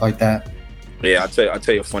and stuff like that? Yeah, I'll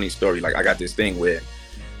tell you a funny story. Like, I got this thing where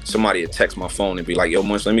somebody would text my phone and be like, yo,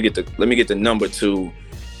 Munch, let me get the number to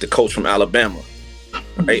the coach from Alabama.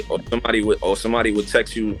 Right? Or somebody would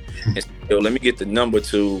text you and say, yo, let me get the number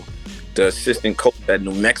to the assistant coach at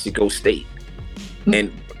New Mexico State.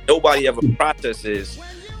 And nobody ever processes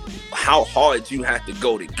how hard you have to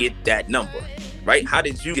go to get that number, right? How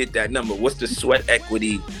did you get that number? What's the sweat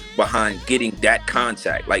equity behind getting that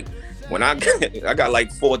contact? Like when I got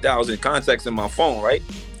like 4,000 contacts in my phone, right?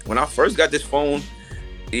 When I first got this phone,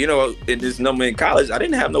 you know, in this number in college, I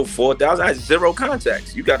didn't have no 4,000. I had 0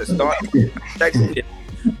 contacts. You got to start texting.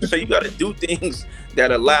 So you got to do things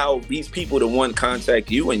that allow these people to one contact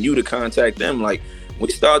you and you to contact them. Like we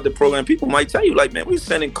started the program, people might tell you, like, man, we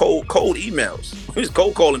sending cold emails. We was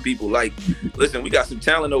cold calling people like, listen, we got some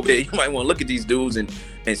talent over here. You might want to look at these dudes and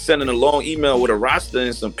sending a long email with a roster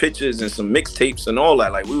and some pictures and some mixtapes and all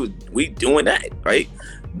that. Like we doing that, right?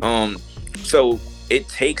 So it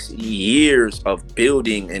takes years of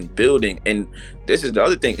building. And this is the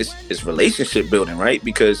other thing, it's relationship building, right?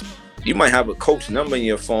 Because you might have a coach number in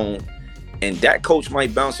your phone and that coach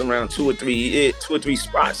might bounce around 2 or 3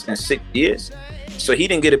 spots in 6 years. So he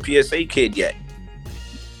didn't get a PSA kid yet.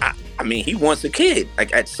 I mean, he wants a kid,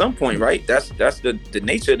 like at some point, right? That's the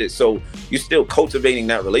nature of it. So you're still cultivating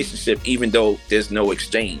that relationship, even though there's no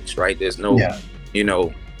exchange, right? There's no, you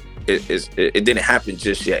know, it didn't happen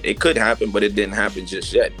just yet. It could happen, but it didn't happen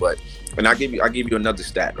just yet. And I'll give you another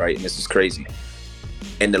stat, right? And this is crazy.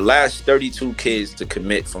 In the last 32 kids to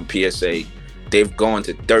commit from PSA, they've gone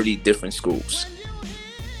to 30 different schools.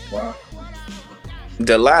 Wow.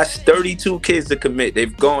 The last 32 kids to commit,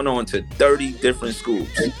 they've gone on to 30 different schools.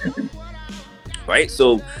 Right?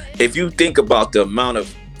 So if you think about the amount of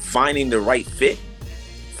finding the right fit,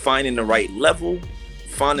 finding the right level,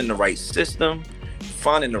 finding the right system,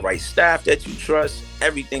 finding the right staff that you trust,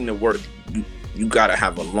 everything to work, you gotta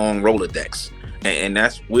have a long Rolodex. And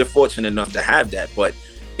we're fortunate enough to have that, but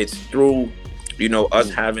it's through, you know, us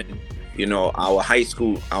having, you know, our high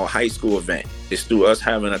school event. It's through us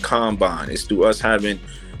having a combine. It's through us having,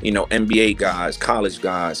 you know, NBA guys, college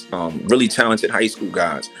guys, really talented high school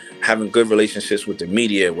guys, having good relationships with the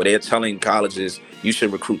media where they're telling colleges you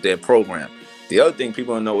should recruit their program. The other thing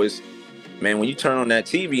people don't know is, man, when you turn on that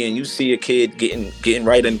TV and you see a kid getting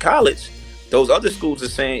right in college, those other schools are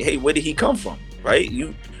saying, hey, where did he come from? Right?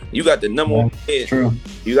 You got the number one kid. True.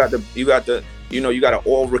 You got the you know, you got an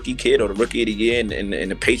all rookie kid or the rookie of the year in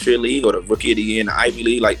the Patriot League or the rookie of the year in the Ivy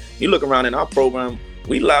League. Like you look around in our program,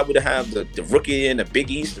 we liable to have the rookie in the Big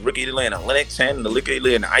East, the rookie of the year in the Lennox 10, and the rookie of the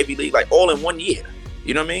year in the Ivy League, like all in one year.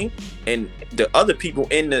 You know what I mean? And the other people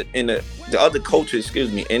in the other coaches,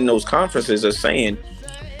 in those conferences are saying,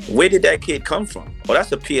 where did that kid come from? Oh,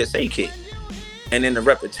 that's a PSA kid. And then the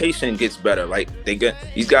reputation gets better. Like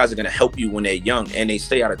these guys are gonna help you when they're young and they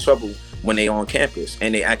stay out of trouble when they on campus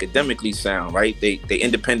and they academically sound, right? They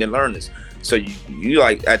independent learners. So you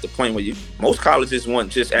like at the point where most colleges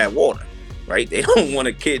want just add water, right? They don't want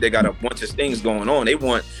a kid that got a bunch of things going on. They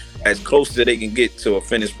want as close as they can get to a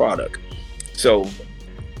finished product. So,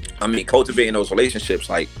 I mean, cultivating those relationships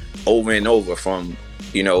like over and over, from,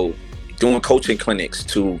 you know, doing coaching clinics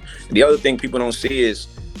to the other thing people don't see is,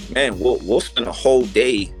 man, we'll spend a whole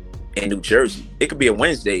day in New Jersey. It could be a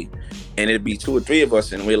Wednesday and it'd be 2 or 3 of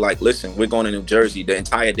us and we're like, listen, we're going to New Jersey the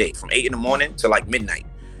entire day from 8 a.m. to like midnight.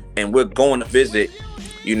 And we're going to visit,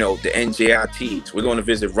 you know, the NJITs. We're going to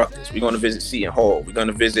visit Rutgers. We're going to visit Seton Hall. We're going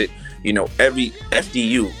to visit, you know, every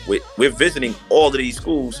FDU. We're visiting all of these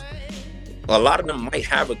schools. A lot of them might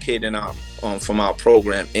have a kid in our from our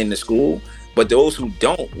program in the school, but those who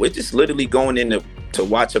don't, we're just literally going in to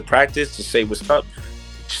watch a practice, to say what's up,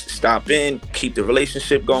 stop in, keep the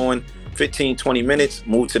relationship going, 15, 20 minutes,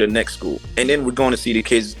 move to the next school. And then we're going to see the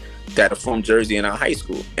kids that are from Jersey in our high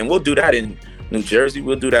school. And we'll do that in New Jersey,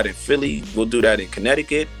 we'll do that in Philly, we'll do that in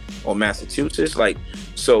Connecticut or Massachusetts. Like,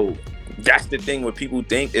 so that's the thing where people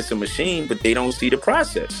think it's a machine, but they don't see the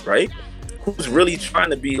process, right? Who's really trying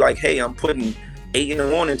to be like, hey, I'm putting 8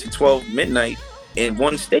 a.m. to 12 midnight in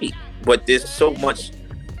one state, but there's so much,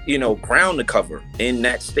 you know, ground to cover in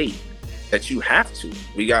that state that you have to.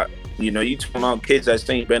 We got, you know, you talking about kids at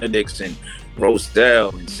St. Benedict's and Rosedale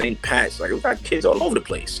and St. Pat's, like we got kids all over the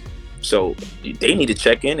place. So they need to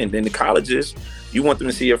check in. And then the colleges, you want them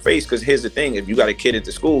to see your face, because here's the thing, if you got a kid at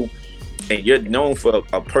the school and you're known for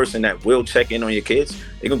a person that will check in on your kids,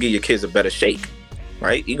 they're gonna give your kids a better shake,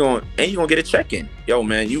 right? You're gonna get a check-in. Yo,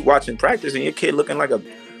 man, you watching practice and your kid looking like a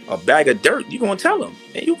bag of dirt, you're gonna tell them,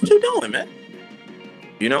 hey, what you doing, man?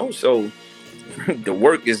 You know, so the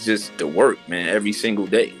work is just the work, man, every single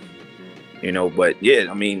day. You know, but yeah,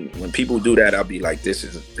 I mean, when people do that, I'll be like, this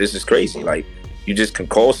is crazy. Like, you just can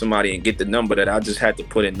call somebody and get the number that I just had to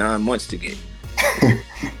put in 9 months to get.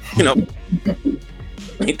 You know,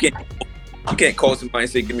 you can't call somebody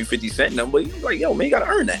and say, give me 50 cent number. You're like, yo, man, you gotta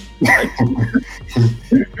earn that. Right?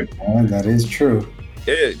 That is true.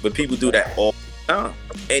 Yeah, but people do that all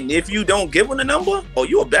And if you don't give them the number, oh,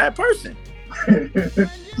 you're a bad person.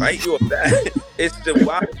 Right? You're a bad. It's the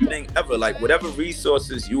wildest thing ever. Like, whatever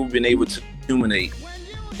resources you've been able to accumulate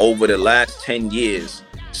over the last 10 years,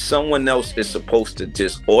 someone else is supposed to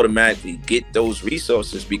just automatically get those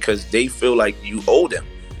resources because they feel like you owe them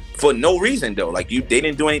for no reason, though. Like, they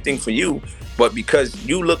didn't do anything for you, but because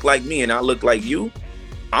you look like me and I look like you,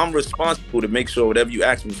 I'm responsible to make sure whatever you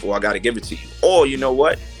ask me for, I got to give it to you. Or, you know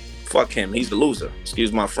what? Fuck him. He's the loser.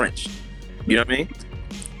 Excuse my French. You know what I mean?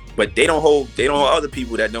 But they don't hold other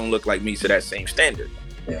people that don't look like me to that same standard.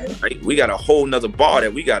 Yeah. Right? We got a whole nother bar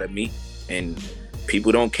that we got to meet, and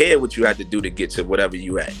people don't care what you have to do to get to whatever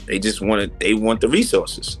you at. They just want the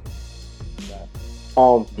resources.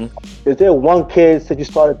 Is there one kid that you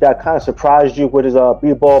started that kind of surprised you with his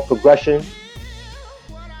b-ball progression?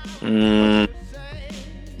 Man,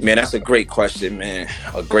 that's a great question, man.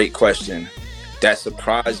 A great question. That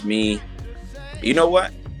surprised me. You know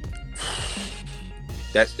what?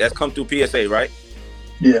 That's come through PSA, right?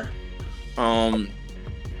 Yeah.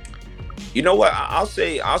 You know what? I'll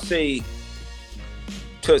say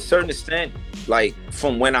to a certain extent, like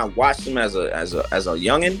from when I watched him as a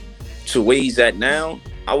youngin' to where he's at now,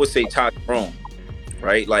 I would say Todd Jerome,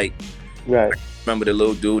 right? Like, right. I remember the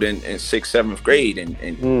little dude in 6th, 7th grade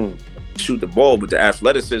and shoot the ball, but the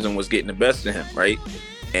athleticism was getting the best of him, right?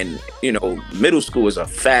 And, you know, middle school is a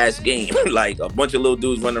fast game, like a bunch of little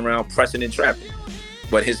dudes running around pressing and trapping.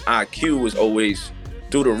 But his IQ was always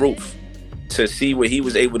through the roof. To see what he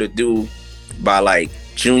was able to do by like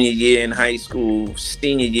junior year in high school,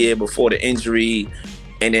 senior year before the injury,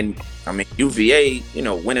 and then, I mean, UVA, you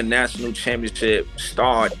know, win a national championship,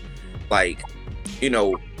 start like, you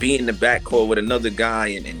know, be in the backcourt with another guy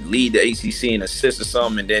and lead the ACC in assists or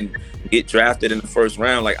something, and then get drafted in the first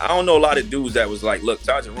round. Like, I don't know a lot of dudes that was like, look,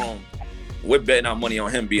 Todd Jerome, we're betting our money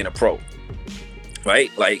on him being a pro,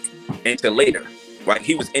 right? Like, until later, right?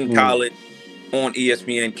 He was in college on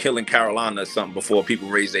ESPN killing Carolina or something before people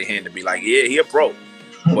raised their hand to be like, yeah, he a pro.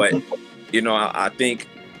 But, you know, I think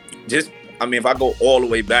if I go all the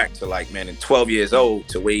way back to like, man, in 12 years old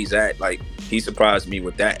to where he's at, like, he surprised me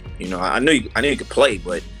with that. You know, I knew he could play,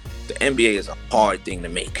 but the NBA is a hard thing to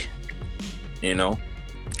make. You know,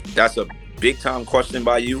 that's a big time question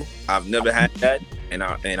by you. I've never had that, and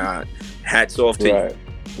I hats off to you.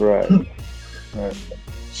 Right.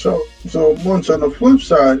 So once on the flip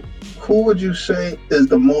side, who would you say is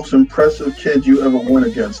the most impressive kid you ever went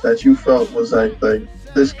against that you felt was like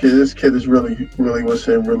this kid is really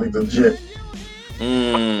legit?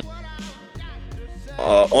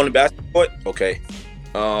 On the basketball court, okay.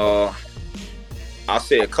 I'll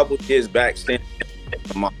say a couple years back,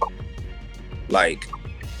 like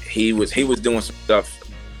he was doing some stuff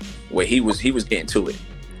where he was getting to it,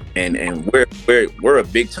 and we're a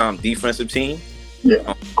big time defensive team,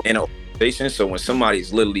 yeah, in an organization. So when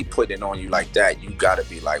somebody's literally putting it on you like that, you gotta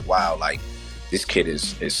be like, wow, like this kid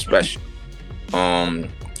is special.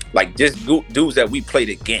 Like just dudes that we played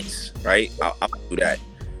against, right? I'll do that.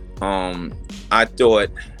 I thought,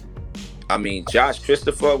 Josh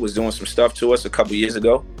Christopher was doing some stuff to us a couple years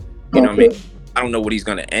ago. You know what I mean? I don't know what he's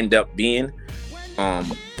going to end up being.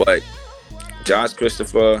 But Josh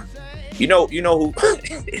Christopher, you know who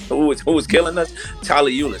who was killing us?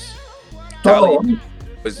 Tyler Ulis. Tyler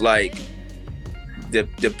was like,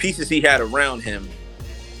 the pieces he had around him,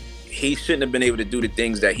 he shouldn't have been able to do the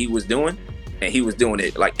things that he was doing. And he was doing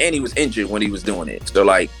it, like, and he was injured when he was doing it. So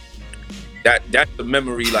like, that's the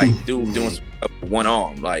memory, like, dude doing some stuff with one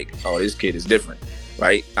arm, like, oh, this kid is different,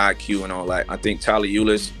 right? IQ and all that. I think Tyler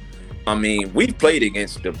Ulis, we've played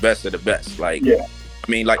against the best of the best. Like, yeah.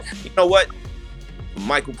 Like, you know what?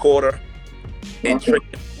 Michael Porter and Trey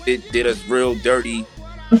did us real dirty.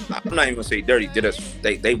 I'm not even gonna say dirty.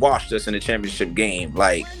 They washed us in the championship game,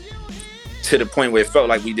 like, to the point where it felt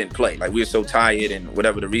like we didn't play. Like, we were so tired and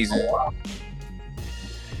whatever the reason.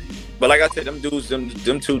 But like I said, them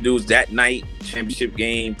two dudes that night, championship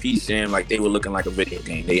game, Peace Jam, like, they were looking like a video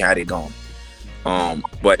game. They had it going.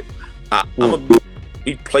 But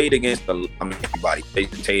we played against everybody.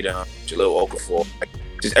 Jason Tatum, Jahlil Okafor, like,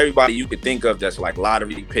 just everybody you could think of that's like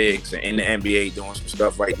lottery picks and in the NBA doing some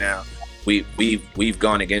stuff right now. We've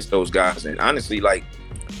gone against those guys, and honestly, like,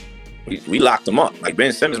 we locked them up. Like,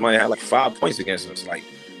 Ben Simmons might have had like 5 points against us. Like,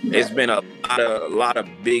 it's been a lot of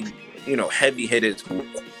big, heavy hitters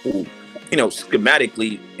who,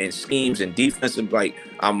 schematically and schemes and defensive, like,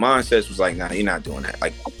 our mindsets was like, nah, you're not doing that.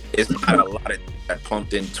 Like, it's not a lot of that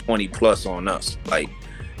pumped in 20 plus on us. Like,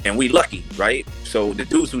 and we lucky, right? So the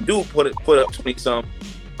dudes who do put up 20 some,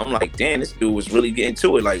 I'm like, damn, this dude was really getting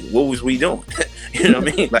to it. Like, what was we doing? You know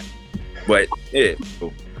what I mean? Like, but yeah.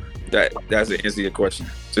 So That's an answer to your question.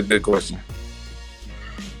 It's a good question.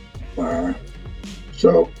 All right.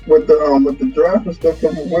 So with the draft and stuff,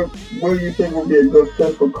 where do you think would be a good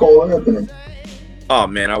fit for Cole Anthony? Oh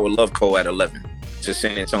man, I would love Cole at 11 to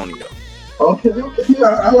San Antonio. Okay, yeah,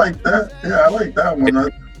 I like that. Yeah, I like that one.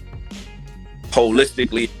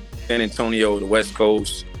 Holistically, San Antonio, the West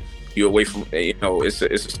Coast, you're away from,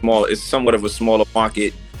 it's somewhat of a smaller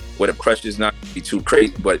market where the pressure's not be too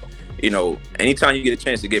crazy. But anytime you get a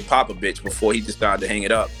chance to get Popovich before he decides to hang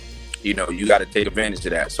it up, you got to take advantage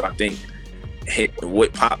of that. So I think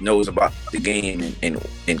what Pop knows about the game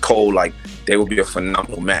and Cole, like, they will be a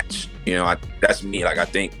phenomenal match. That's me. Like, I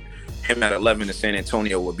think him at 11 in San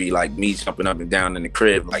Antonio would be like me jumping up and down in the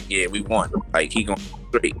crib, like, yeah, we won. Like, he gonna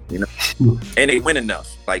be great, And they win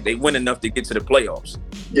enough. Like, they win enough to get to the playoffs.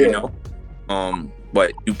 Yeah.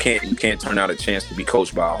 But you can't turn out a chance to be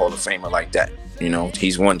coached by a Hall of Famer like that.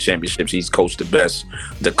 He's won championships. He's coached the best.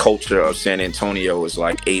 The culture of San Antonio is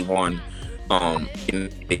like A1.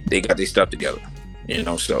 They got their stuff together.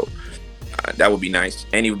 So that would be nice.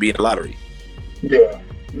 And he would be in the lottery. Yeah.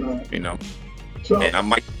 So, and I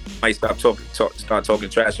might start talking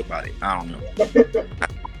trash about it. I don't know.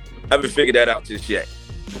 I haven't figured that out just yet.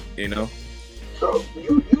 So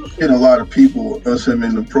you've seen a lot of people, us him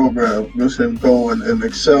in the program, us him go and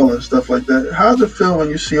excel and stuff like that. How does it feel when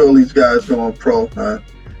you see all these guys going pro, man?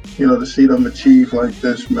 To see them achieve like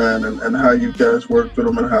this, man, and how you guys work with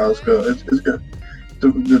them and how it's good. It's good.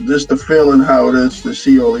 Just the feeling how it is to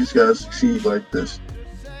see all these guys succeed like this.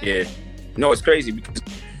 Yeah. No, it's crazy because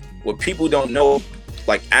what people don't know,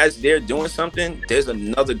 like, as they're doing something, there's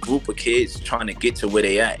another group of kids trying to get to where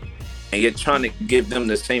they at. And you're trying to give them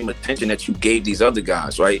the same attention that you gave these other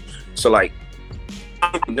guys, right? So, like,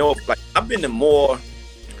 I don't know if, like, I've been to more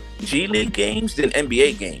G League games than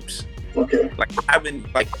NBA games. Okay. Like, I've been,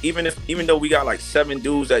 like, even though we got like 7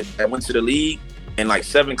 dudes that went to the league and like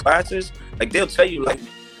 7 classes, like, they'll tell you, like,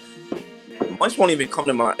 Munch won't even come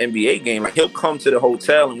to my NBA game. Like, he'll come to the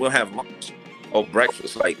hotel and we'll have lunch or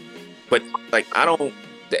breakfast. Like, but like,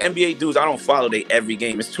 the NBA dudes, I don't follow they every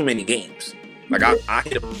game. It's too many games. Like, I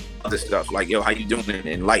hit them with other stuff, like, yo, how you doing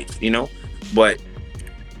in life, But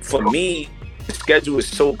for me, the schedule is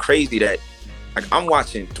so crazy that, like, I'm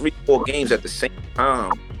watching 3-4 games at the same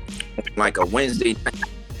time, like a Wednesday night.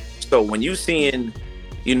 So when you seeing,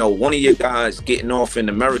 one of your guys getting off in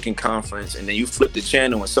the American Conference, and then you flip the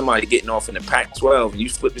channel and somebody getting off in the Pac-12, and you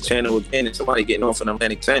flip the channel again and somebody getting off in the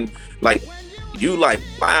Atlantic 10, like, you like,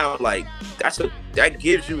 wow, like, that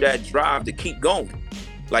gives you that drive to keep going.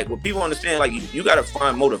 Like, what people understand, like, you got to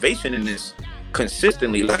find motivation in this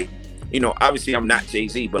consistently. Like, obviously I'm not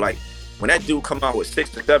Jay-Z, but like, when that dude come out with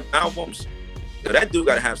 6 to 7 albums, that dude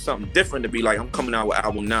got to have something different to be like, I'm coming out with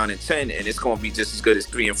album 9 and 10, and it's going to be just as good as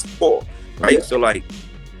 3 and 4, right? Yeah. So, like,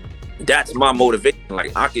 that's my motivation.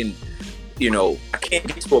 Like, I can't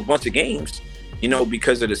get to a bunch of games,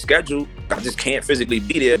 because of the schedule. I just can't physically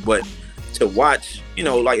be there. But to watch,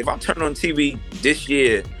 like, if I turn on TV this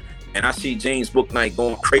year and I see James Bouknight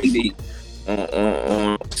going crazy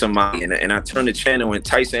on somebody, and I turn the channel and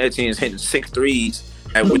Tyson Etienne's hitting 6 threes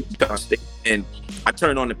at Wichita State, and I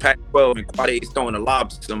turn on the Pac-12 and Quade is throwing a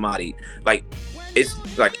lob to somebody, like, it's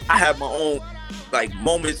like I have my own, like,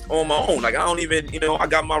 moments on my own. Like, I don't even, I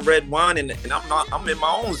got my red wine and I'm in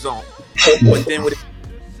my own zone. But then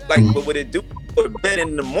what it do, go to bed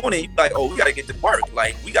in the morning, you like, oh, we gotta get to work.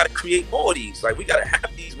 Like, we gotta create more of these. Like, we gotta have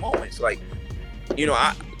these moments. Like,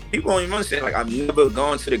 people don't even understand, like, I've never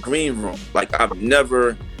gone to the green room. Like, I've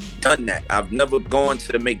never done that. I've never gone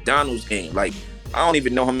to the McDonald's game. Like, I don't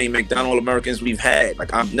even know how many McDonald's Americans we've had.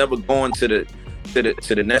 Like, I've never gone to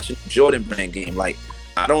the National Jordan Brand game. Like,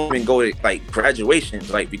 I don't even go to, like,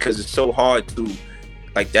 graduations, like, because it's so hard to,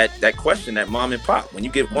 like, that question, that mom and pop. When you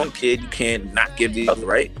give one kid, you can't not give the other,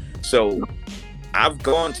 right? So I've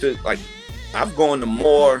gone to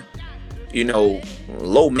more,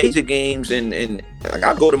 low major games, and like,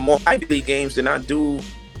 I go to more Ivy League games than I do,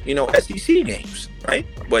 SEC games, right?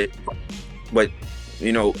 But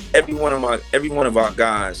every one of our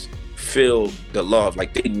guys feel the love.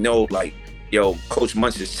 Like, they know, like, yo, Coach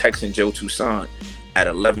Munch is texting Joe Toussaint at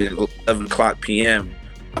 11 o'clock p.m.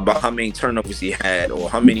 about how many turnovers he had or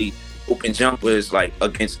how many open jumpers, like,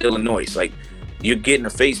 against Illinois. Like, you're getting a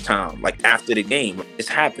FaceTime, like, after the game. It's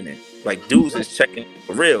happening. Like, dudes is checking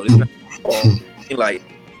for real. It's not like,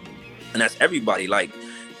 and that's everybody. Like,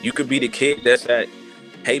 you could be the kid that's at,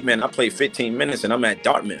 hey, man, I played 15 minutes and I'm at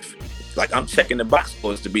Dartmouth. Like, I'm checking the box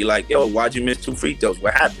scores to be like, yo, why'd you miss 2 free throws?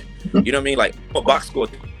 What happened? You know what I mean? Like, I'm a box score,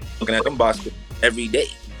 looking at them box scores every day,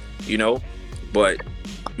 But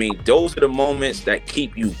I mean, those are the moments that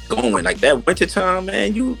keep you going. Like that wintertime,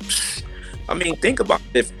 man, think about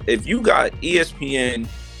it. If you got ESPN,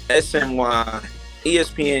 SNY,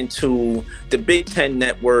 ESPN2, the Big Ten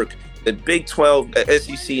Network, the Big 12, the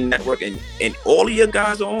SEC Network, and all of your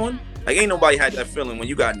guys are on, like ain't nobody had that feeling when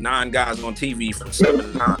you got 9 guys on TV from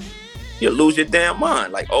 7 to 9. You lose your damn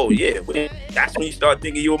mind. Like, oh yeah, that's when you start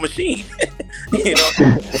thinking you're a machine. You know?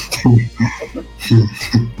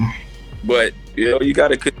 But, you know, you got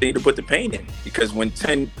to continue to put the pain in, because when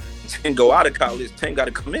 10 go out of college, 10 got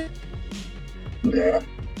to come in. Yeah.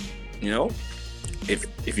 You know,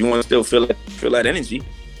 if you want to still feel that energy.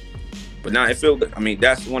 But now it feels good. I mean,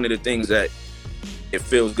 that's one of the things that it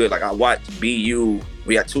feels good. Like I watched BU.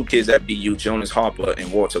 We had 2 kids at BU, Jonas Harper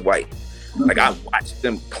and Walter White. Like I watched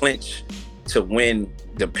them clinch to win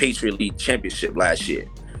the Patriot League championship last year,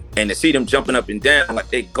 and to see them jumping up and down like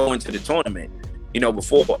they go into the tournament. You know,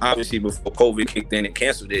 before COVID kicked in and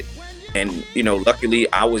canceled it, and you know,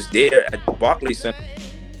 luckily I was there at the Barclays Center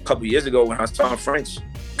a couple years ago when Hassan French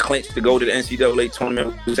clinched to go to the NCAA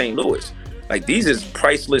tournament with St. Louis. Like these is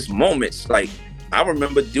priceless moments. Like I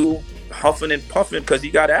remember dude huffing and puffing because he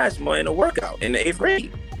got asthma in a workout in the 8th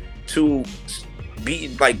grade to be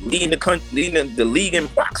like leading the league in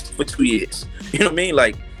blocks for 2 years. You know what I mean?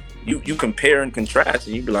 Like you compare and contrast,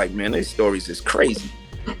 and you be like, man, these stories is crazy.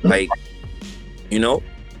 Like, you know,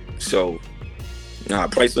 so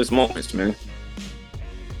priceless moments, man.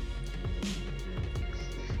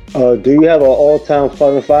 Do you have an all-time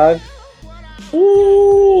fun 5?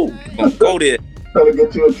 Ooh, gonna go there. Trying to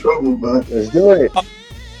get you in trouble, man. Let's do it.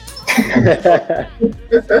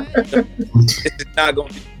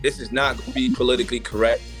 This is not gonna be politically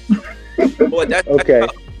correct. But that's okay.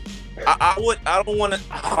 I don't want to.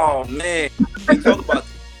 Oh man, we talk about.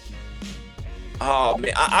 Oh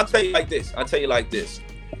man, I'll tell you like this.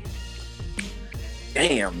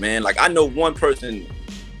 Damn, man. Like I know one person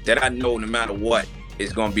that I know no matter what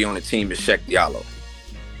is gonna be on the team is Sheck Diallo.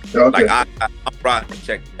 Okay. Like I'm riding with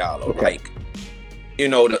Sheck Diallo. Okay. Like, you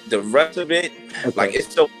know, the rest of it, like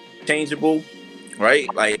it's so changeable,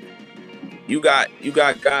 right? Like you got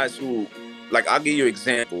guys who, like, I'll give you an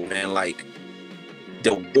example, man. Like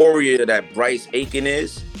the warrior that Bryce Aiken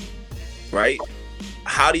is, right?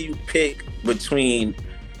 How do you pick between,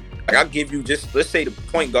 like, I'll give you just, let's say the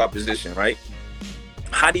point guard position, right?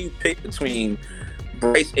 How do you pick between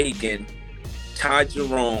Bryce Aiken, Ty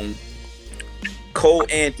Jerome, Cole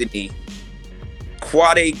Anthony,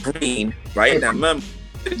 Quade Green, right? Now remember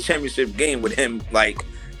the championship game with him, like,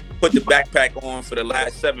 put the backpack on for the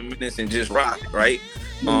last 7 minutes and just rock, right?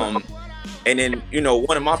 And then, you know,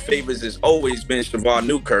 one of my favorites has always been Shavar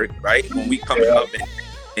Newkirk, right? When we come up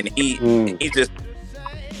and he just,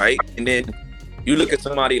 right? And then you look at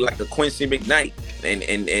somebody like a Quincy McKnight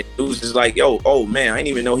and who's just like, yo, oh man, I didn't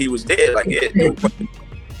even know he was there. Like, yeah,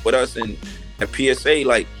 with us and PSA,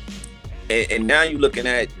 like, and now you're looking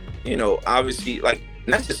at, you know, obviously, like,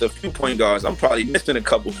 not just a few point guards. I'm probably missing a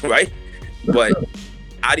couple, right? But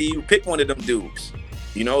how do you pick one of them dudes?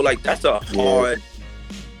 You know, like, that's a hard,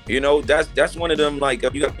 you know, that's one of them, like,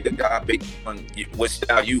 you got to pick a guy big on what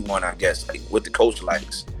style you want, I guess, like what the coach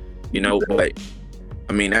likes, you know. But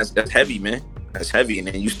I mean, that's heavy, man. That's heavy. And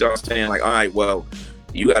then you start saying, like, all right, well,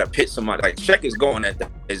 you got to pick somebody. Like, Sheck is going to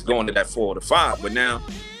that 4 to 5, but now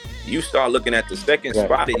you start looking at the second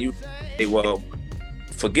spot and you say, well,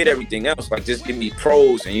 forget everything else. Like, just give me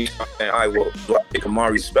pros. And you start saying, all right, well, do I pick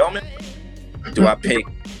Amari Spellman? Do I pick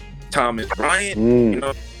Thomas Bryant? You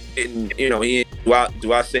know, and you know,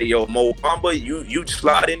 do I say, yo, Mo Bamba, you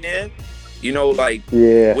slide in there? You know, like,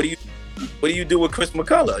 what do you do with Chris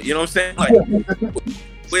McCullough? You know what I'm saying? Like,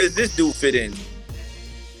 where does this dude fit in?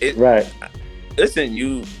 Listen,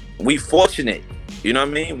 we fortunate. You know what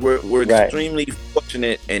I mean? We're extremely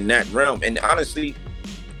fortunate in that realm. And honestly,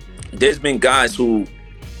 there's been guys who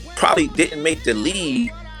probably didn't make the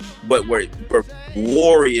league, but were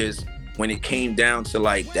warriors when it came down to,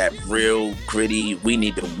 like, that real gritty, we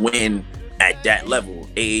need to win at that level,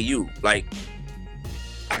 AAU. Like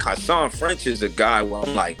Hassan French is a guy where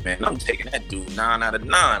I'm like, man, I'm taking that dude 9 out of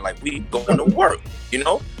 9. Like, we going to work, you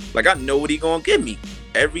know? Like, I know what he gonna give me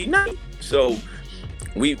every night. So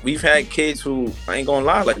we've had kids who, I ain't gonna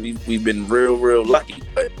lie, like, we've been real lucky,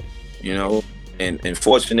 but, you know, and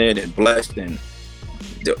fortunate and blessed. And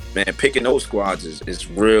man, picking those squads is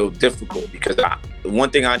real difficult, because the one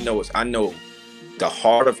thing I know is I know the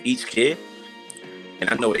heart of each kid, and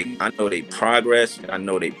I know they progress, and I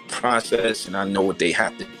know they process, and I know what they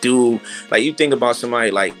have to do. Like, you think about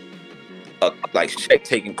somebody like Sheck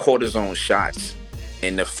taking cortisone shots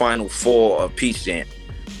in the Final Four of Peach Jam,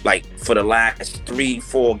 like, for the last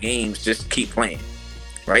 3-4 games, just keep playing.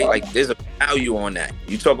 right? Like there's a value on that.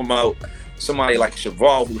 You talking about somebody like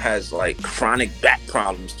Shavar who has like chronic back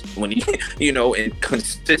problems when he, and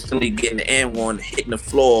consistently getting the N1, hitting the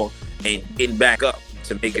floor and getting back up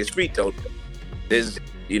to make his free throw. There's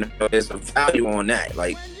a value on that.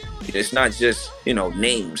 Like it's not just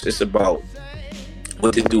names. It's about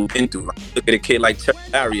what the dude been through. Like, look at a kid like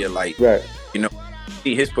Terry, like right.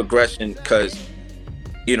 See his progression because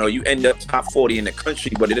you end up top 40 in the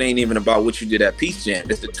country, but it ain't even about what you did at Peace Jam.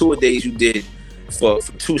 It's the tour days you did for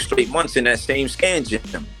 2 straight months in that same scan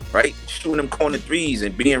gym, right? Shooting them corner threes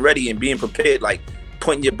and being ready and being prepared, like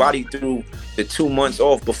putting your body through the 2 months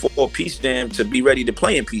off before Peace Jam to be ready to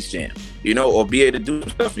play in Peace Jam, or be able to do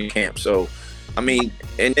stuff in camp. So, I mean,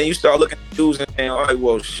 and then you start looking at dudes and saying, all right,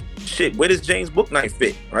 well, shit, where does James Bouknight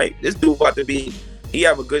fit, right? This dude about to be, he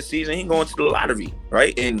have a good season, he going to the lottery,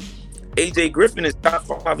 right? And AJ Griffin is top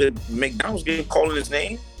 5 at McDonald's game calling his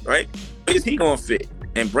name, right? Where is he going to fit?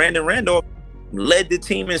 And Brandon Randolph led the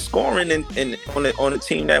team in scoring and on a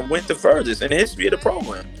team that went the furthest in the history of the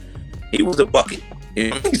program. He was a bucket.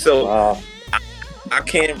 So wow. I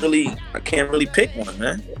can't really pick one,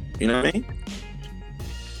 man. You know what I mean?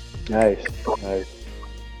 Nice.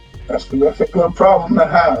 That's a good problem to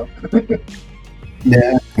have.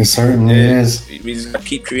 Yeah, it certainly is. We just gotta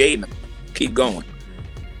keep creating them, keep going.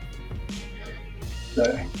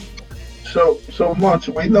 Okay. So much.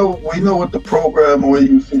 We know what the program, where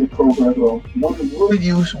you see the program go. What do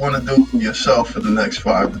you want to do for yourself for the next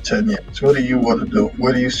 5 to 10 years? What do you want to do?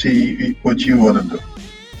 Where do you see what you want to do?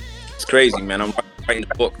 It's crazy, man. I'm writing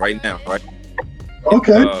a book right now, right?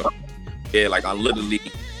 Okay. Yeah, like I literally,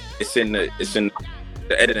 it's in the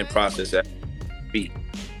editing process at beat.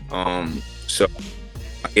 So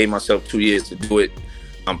I gave myself 2 years to do it.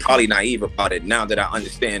 I'm probably naive about it now that I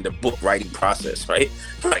understand the book writing process, right?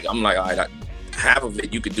 Like I'm like, all right, half of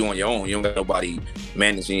it you could do on your own. You don't got nobody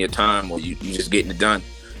managing your time, or you just getting it done.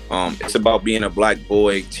 It's about being a black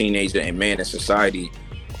boy, teenager, and man in society,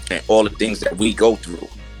 and all the things that we go through,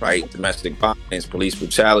 right? Domestic violence, police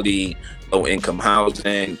brutality, low income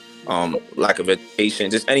housing, lack of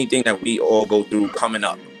education, just anything that we all go through coming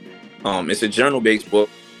up. It's a journal-based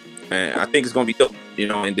book, and I think it's gonna be dope.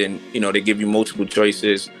 And then they give you multiple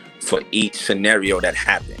choices for each scenario that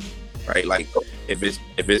happened, right? Like if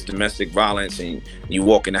it's domestic violence and you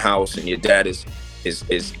walk in the house and your dad is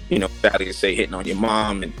sadly to say hitting on your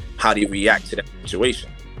mom, and how do you react to that situation?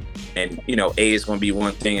 And A is going to be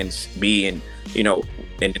one thing, and B, and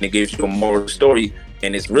and then it gives you a moral story,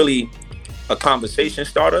 and it's really a conversation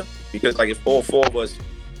starter, because like if all 4 of us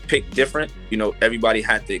pick different, everybody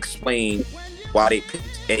had to explain why they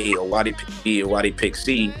picked A, or why they picked B, or why they picked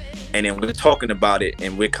C, and then we're talking about it,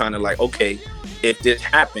 and we're kind of like, okay, if this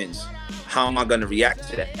happens, how am I going to react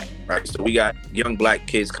to that, right? So we got young black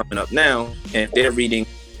kids coming up now, and if they're reading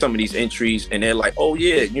some of these entries and they're like, oh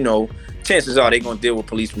yeah, chances are they're going to deal with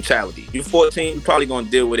police brutality. You're 14, you're probably going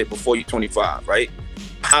to deal with it before you're 25, right?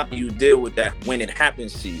 How do you deal with that when it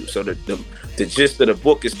happens to you? So the gist of the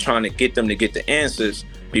book is trying to get them to get the answers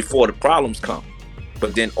before the problems come.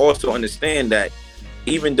 But then also understand that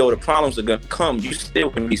even though the problems are going to come, you still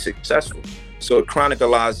can be successful. So it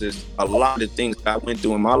chronicalizes a lot of the things that I went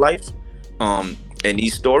through in my life, and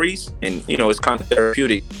these stories, and it's kind of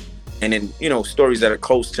therapeutic. And then stories that are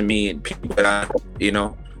close to me and people that I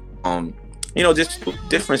just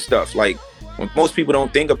different stuff. Like what most people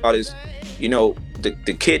don't think about is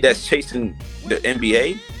the kid that's chasing the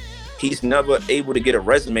NBA, he's never able to get a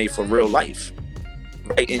resume for real life,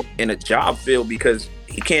 right? In a job field, because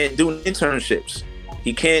he can't do internships,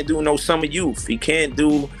 he can't do no summer youth, he can't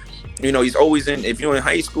do he's always if you're in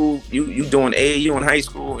high school, you doing AAU in high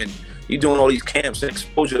school, and you doing all these camps and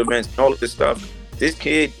exposure events and all of this stuff. This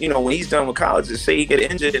kid, when he's done with college, to say he get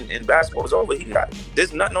injured and basketball is over,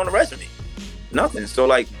 there's nothing on the resume, nothing. So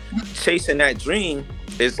like chasing that dream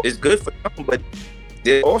is good for them, but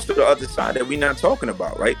there's also the other side that we're not talking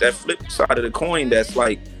about, right? That flip side of the coin, that's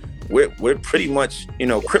like we're pretty much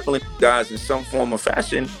crippling guys in some form or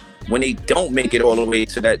fashion when they don't make it all the way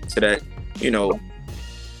to that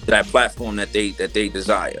that platform that they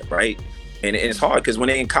desire, right? And it's hard because when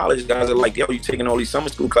they're in college, guys are like, yo, you taking all these summer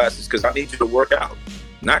school classes because I need you to work out,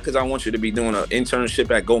 not because I want you to be doing an internship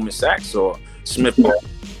at Goldman Sachs or Smith.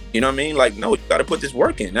 You know what I mean? Like, no, you got to put this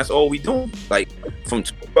work in. That's all we doing. Like from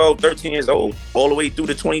 12, 13 years old, all the way through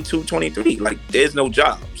to 22, 23, like there's no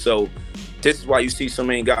job. So this is why you see so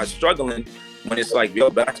many guys struggling when it's like, yo,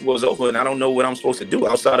 basketball's over and I don't know what I'm supposed to do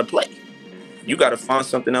outside of play. You got to find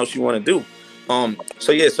something else you want to do.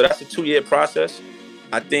 So that's a 2-year process.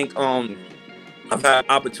 I think I've had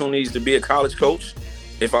opportunities to be a college coach.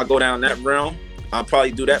 If I go down that realm, I'll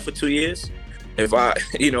probably do that for 2 years. If I,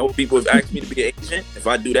 people have asked me to be an agent. If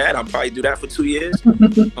I do that, I'll probably do that for 2 years.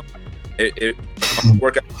 If I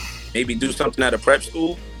work out, maybe do something at a prep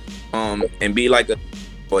school, and be like a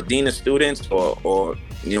dean of students, or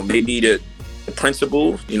maybe the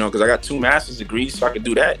principal, because I got 2 master's degrees, so I could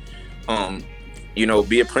do that.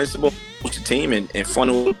 Be a principal, coach a team, and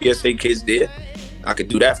funnel PSA kids there. I could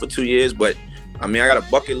do that for 2 years, but I mean, I got a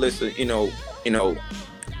bucket list of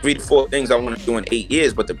 3 to 4 things I want to do in 8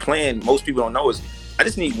 years. But the plan, most people don't know, is I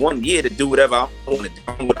just need 1 year to do whatever I want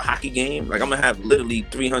to do with a hockey game. Like, I'm gonna have literally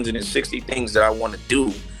 360 things that I want to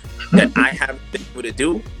do that I haven't been able to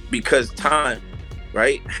do because time,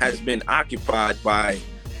 right, has been occupied by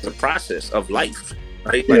the process of life,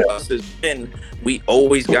 right? Like us as men, we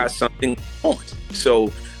always got something on.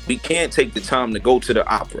 So we can't take the time to go to the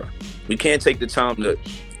opera. We can't take the time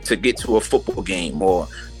to get to a football game, or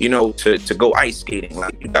to go ice skating.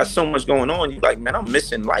 Like, you got so much going on. You're like, man, I'm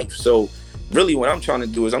missing life. So really what I'm trying to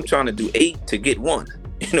do is I'm trying to do 8 to get 1.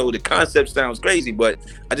 The concept sounds crazy, but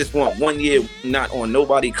I just want 1 year not on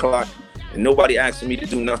nobody clock and nobody asking me to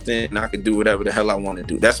do nothing, and I can do whatever the hell I want to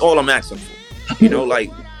do. That's all I'm asking for.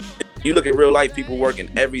 Like, you look at real life people working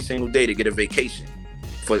every single day to get a vacation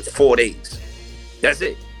for 4 days. That's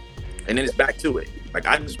it. And then it's back to it. Like,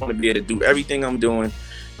 I just want to be able to do everything I'm doing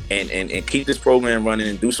and keep this program running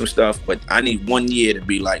and do some stuff. But I need 1 year to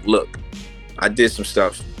be like, look, I did some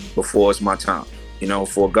stuff before it's my time,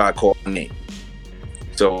 before God called my name.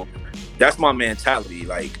 So that's my mentality.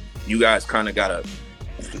 Like, you guys kind of got a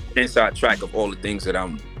inside track of all the things that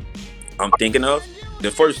I'm thinking of.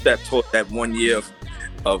 The first step toward that 1 year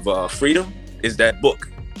of freedom is that book.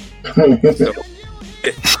 So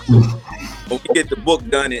when we get the book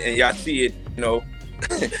done and y'all see it,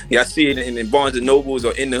 y'all see it in Barnes and Nobles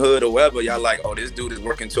or in the hood or wherever, y'all like, oh, this dude is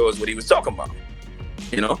working towards what he was talking about.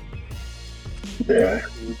 Yeah.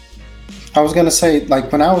 I was gonna say,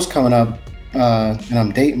 like, when I was coming up, and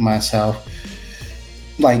I'm dating myself,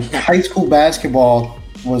 like, high school basketball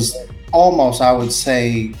was almost, I would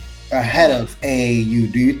say, ahead of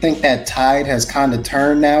AAU. Do you think that tide has kind of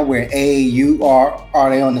turned now, where AAU are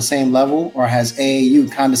they on the same level, or has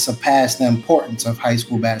AAU kind of surpassed the importance of high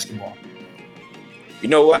school basketball? You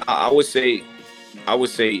know what? I would say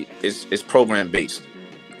it's program based,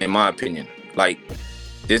 in my opinion. Like,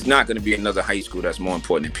 there's not going to be another high school that's more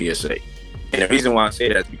important than PSA. And the reason why I say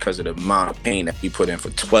that is because of the amount of pain that we put in for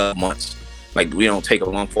 12 months. Like, we don't take a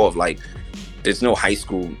lump off. Like, there's no high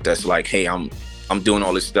school that's like, hey, I'm doing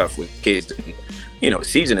all this stuff with kids. And, the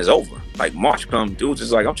season is over. Like, March comes, dudes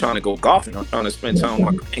is like, I'm trying to go golfing. I'm trying to spend time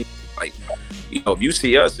with my kids. Like, if you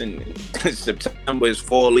see us in September is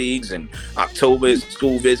fall leagues, and October is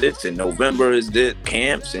school visits, and November is the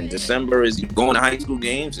camps, and December is you going to high school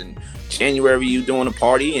games, and January you doing a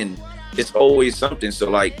party, and it's always something. So,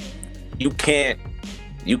 like, you can't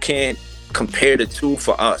compare the two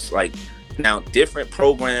for us. Like, now, different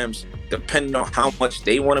programs, depending on how much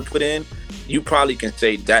they want to put in, you probably can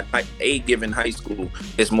say that a given high school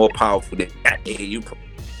is more powerful than that AAU program.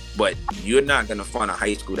 But you're not going to find a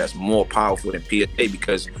high school that's more powerful than PSA,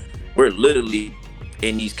 because we're literally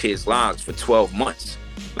in these kids' lives for 12 months.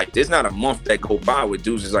 Like, there's not a month that go by where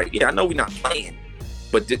dudes is like, yeah, I know we're not playing,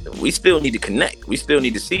 but we still need to connect. We still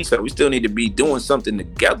need to see something. We still need to be doing something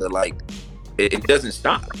together. Like, it doesn't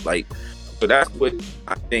stop. Like, so that's what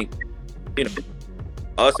I think,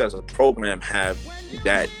 us as a program have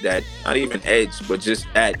that not even edge, but just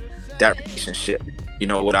that relationship,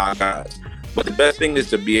 with our guys. But the best thing is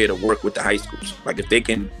to be able to work with the high schools. Like, if they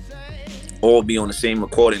can all be on the same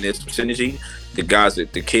accord and there's some synergy,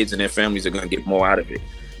 the kids and their families are going to get more out of it.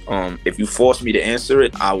 If you force me to answer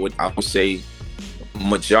it, I would say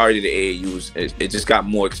majority of the AAUs, it just got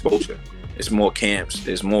more exposure. It's more camps.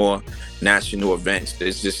 There's more national events.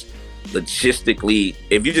 There's just logistically,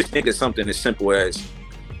 if you just think of something as simple as,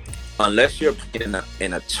 unless you're playing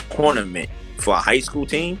in a tournament for a high school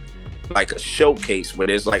team, like a showcase where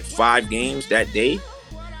there's like 5 games that day,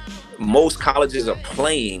 most colleges are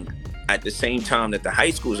playing at the same time that the high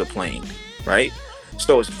schools are playing, right?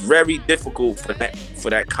 So it's very difficult for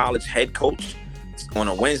that college head coach on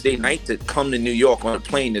a Wednesday night to come to New York on a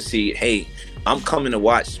plane to see, hey, I'm coming to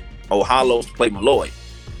watch O'Hallows play Malloy.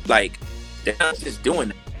 Like, they're not just doing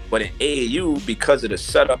that. But in AAU, because of the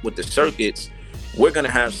setup with the circuits, we're going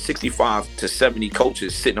to have 65 to 70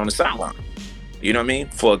 coaches sitting on the sideline. You know what I mean?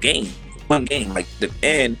 For a game, one game. Like,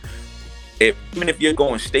 even if you're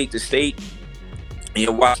going state to state and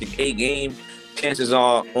you're watching a game, chances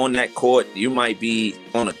are on that court, you might be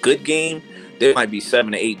on a good game. There might be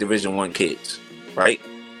 7 to 8 Division I kids, right?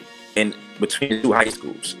 And between 2 high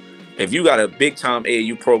schools. If you got a big time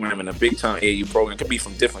AAU program and a big time AAU program, it could be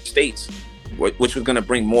from different states. which was going to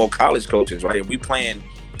bring more college coaches, right? If we playing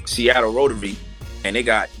Seattle Rotary and they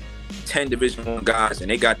got 10 Division I guys and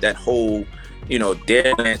they got that whole,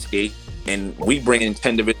 their landscape, and we bring in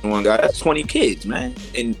 10 Division I guys, that's 20 kids, man,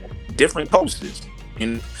 in different posters.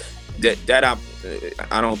 And I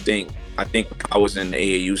think I was in the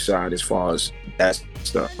AAU side as far as that's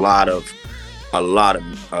a lot of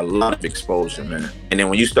exposure, man. And then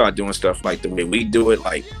when you start doing stuff like the way we do it,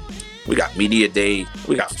 like we got media day,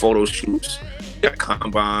 we got photo shoots, we got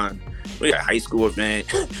combine, we got high school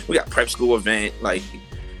event, we got prep school event. Like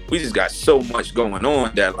we just got so much going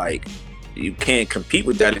on that like you can't compete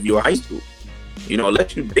with that if you're high school.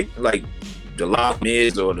 Unless you big like the La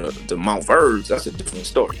Miz or the Mount Verds, that's a different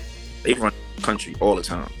story. They run the country all the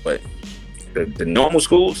time, but the normal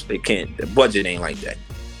schools, they can't. The budget ain't like that.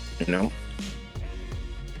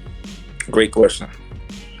 Great question.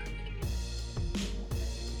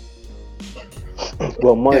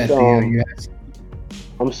 Well, Mike,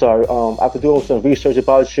 I'm sorry. After doing some research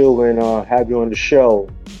about you and have you on the show,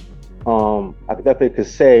 I could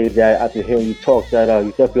say that after hearing you talk that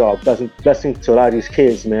you definitely are a blessing to a lot of these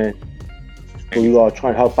kids, man. Who you are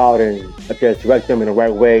trying to help out and I guess direct them in the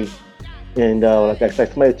right way. And like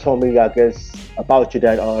somebody told me, I guess, about you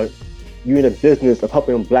that you're in the business of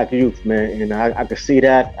helping Black youth, man. And I can see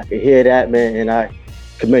that, I can hear that, man. And I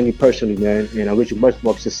commend you personally, man. And I wish you much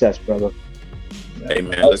more success, brother. Hey,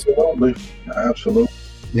 man. Absolutely.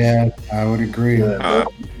 Yeah, I would agree. I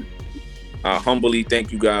humbly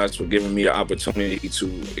thank you guys for giving me the opportunity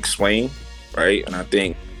to explain, right? And I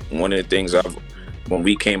think one of the things when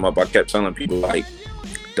we came up, I kept telling people, like,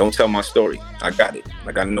 don't tell my story. I got it.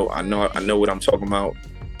 Like, I know what I'm talking about.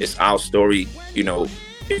 It's our story.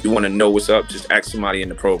 If you want to know what's up, just ask somebody in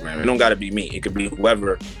the program. It don't got to be me. It could be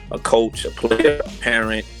whoever, a coach, a player, a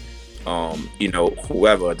parent,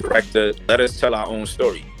 whoever, a director. Let us tell our own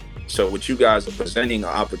story. So what you guys are presenting an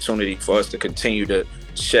opportunity for us to continue to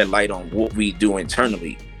shed light on what we do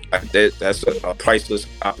internally. Like that's a priceless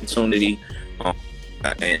opportunity.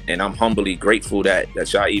 And I'm humbly grateful that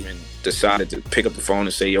y'all even decided to pick up the phone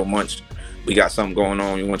and say, yo, Munch, we got something going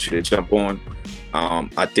on. We want you to jump on.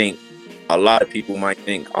 I think a lot of people might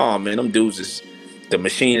think, oh, man, them dudes the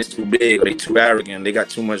machine is too big, or they too arrogant, they got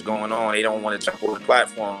too much going on, they don't want to jump on the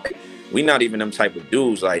platform. We not even them type of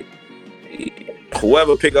dudes. Like,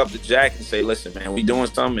 whoever pick up the jack and say, listen, man, we doing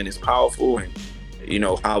something and it's powerful, and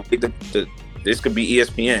how big this could be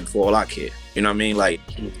ESPN for all I care. You know what I mean? Like,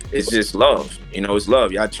 it's just love. It's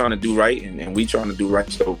love. Y'all trying to do right, and we trying to do right.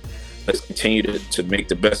 So let's continue to make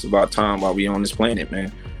the best of our time while we on this planet,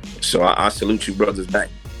 man. So I salute you brothers back,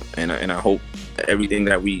 and I hope that everything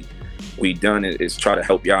that we done is try to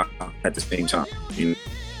help y'all at the same time.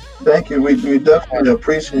 Thank you. We definitely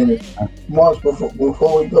appreciate it. Mark, before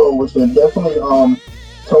we go, we should definitely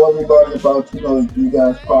tell everybody about you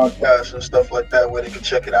guys' podcast and stuff like that, where they can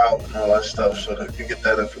check it out and all that stuff, so that you get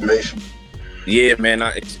that information. Yeah, man,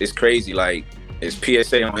 it's crazy. Like, it's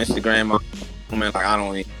PSA on Instagram. Man, like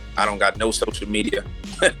I don't got no social media.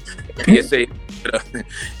 PSA.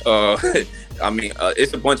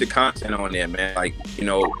 It's a bunch of content on there, man. Like,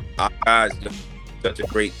 our guys do such a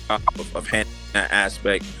great job of handling that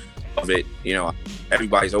aspect of it.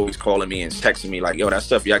 Everybody's always calling me and texting me like, yo, that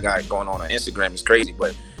stuff y'all got going on Instagram is crazy.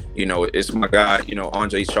 But, it's my guy,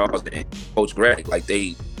 Andre Charles and Coach Greg. Like,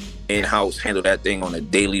 they in-house handle that thing on a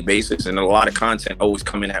daily basis, and a lot of content always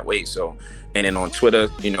coming that way. So, and then on Twitter,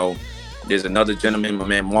 there's another gentleman, my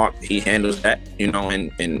man Mark, he handles that,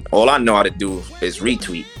 and all I know how to do is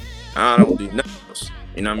retweet. I don't do nothing else.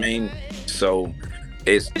 You know what I mean? So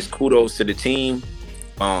it's kudos to the team.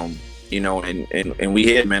 And we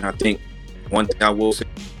here, man. I think one thing I will say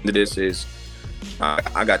to this is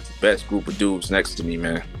I got the best group of dudes next to me,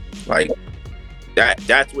 man. Like,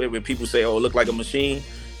 that's where when people say, oh, look like a machine,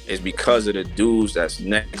 is because of the dudes that's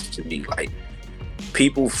next to me. Like,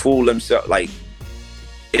 people fool themselves. Like,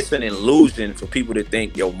 it's an illusion for people to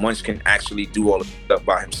think, yo, Munch can actually do all the stuff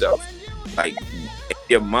by himself. Like, in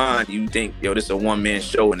your mind, you think, yo, this is a one-man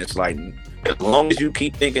show, and it's like, as long as you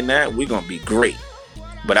keep thinking that, we're gonna be great.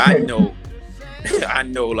 But I know,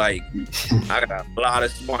 like, I got a lot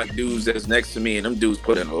of smart dudes that's next to me, and them dudes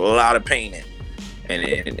put in a lot of pain in.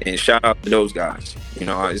 And shout out to those guys.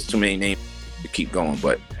 It's too many names to keep going,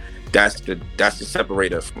 but that's the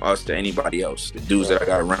separator from us to anybody else. The dudes that I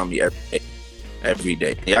got around me every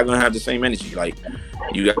day. Y'all gonna have the same energy. Like,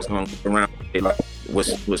 you guys gonna look around, like,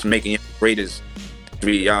 what's making it great is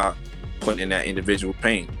three of y'all putting in that individual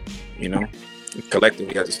pain.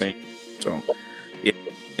 Collectively got the same. So yeah,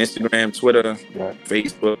 Instagram, Twitter,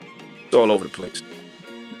 Facebook, it's all over the place.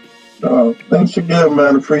 Thanks again,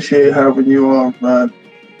 man. Appreciate having you on, man.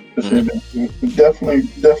 Mm-hmm.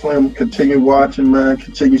 Definitely continue watching, man.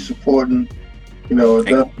 Continue supporting. You know,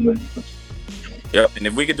 definitely. Yep. And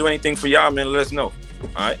if we could do anything for y'all, man, let us know.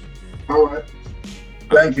 All right. All right.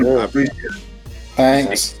 Thank you. Yeah. I appreciate it.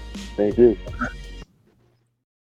 Thanks. Thank you.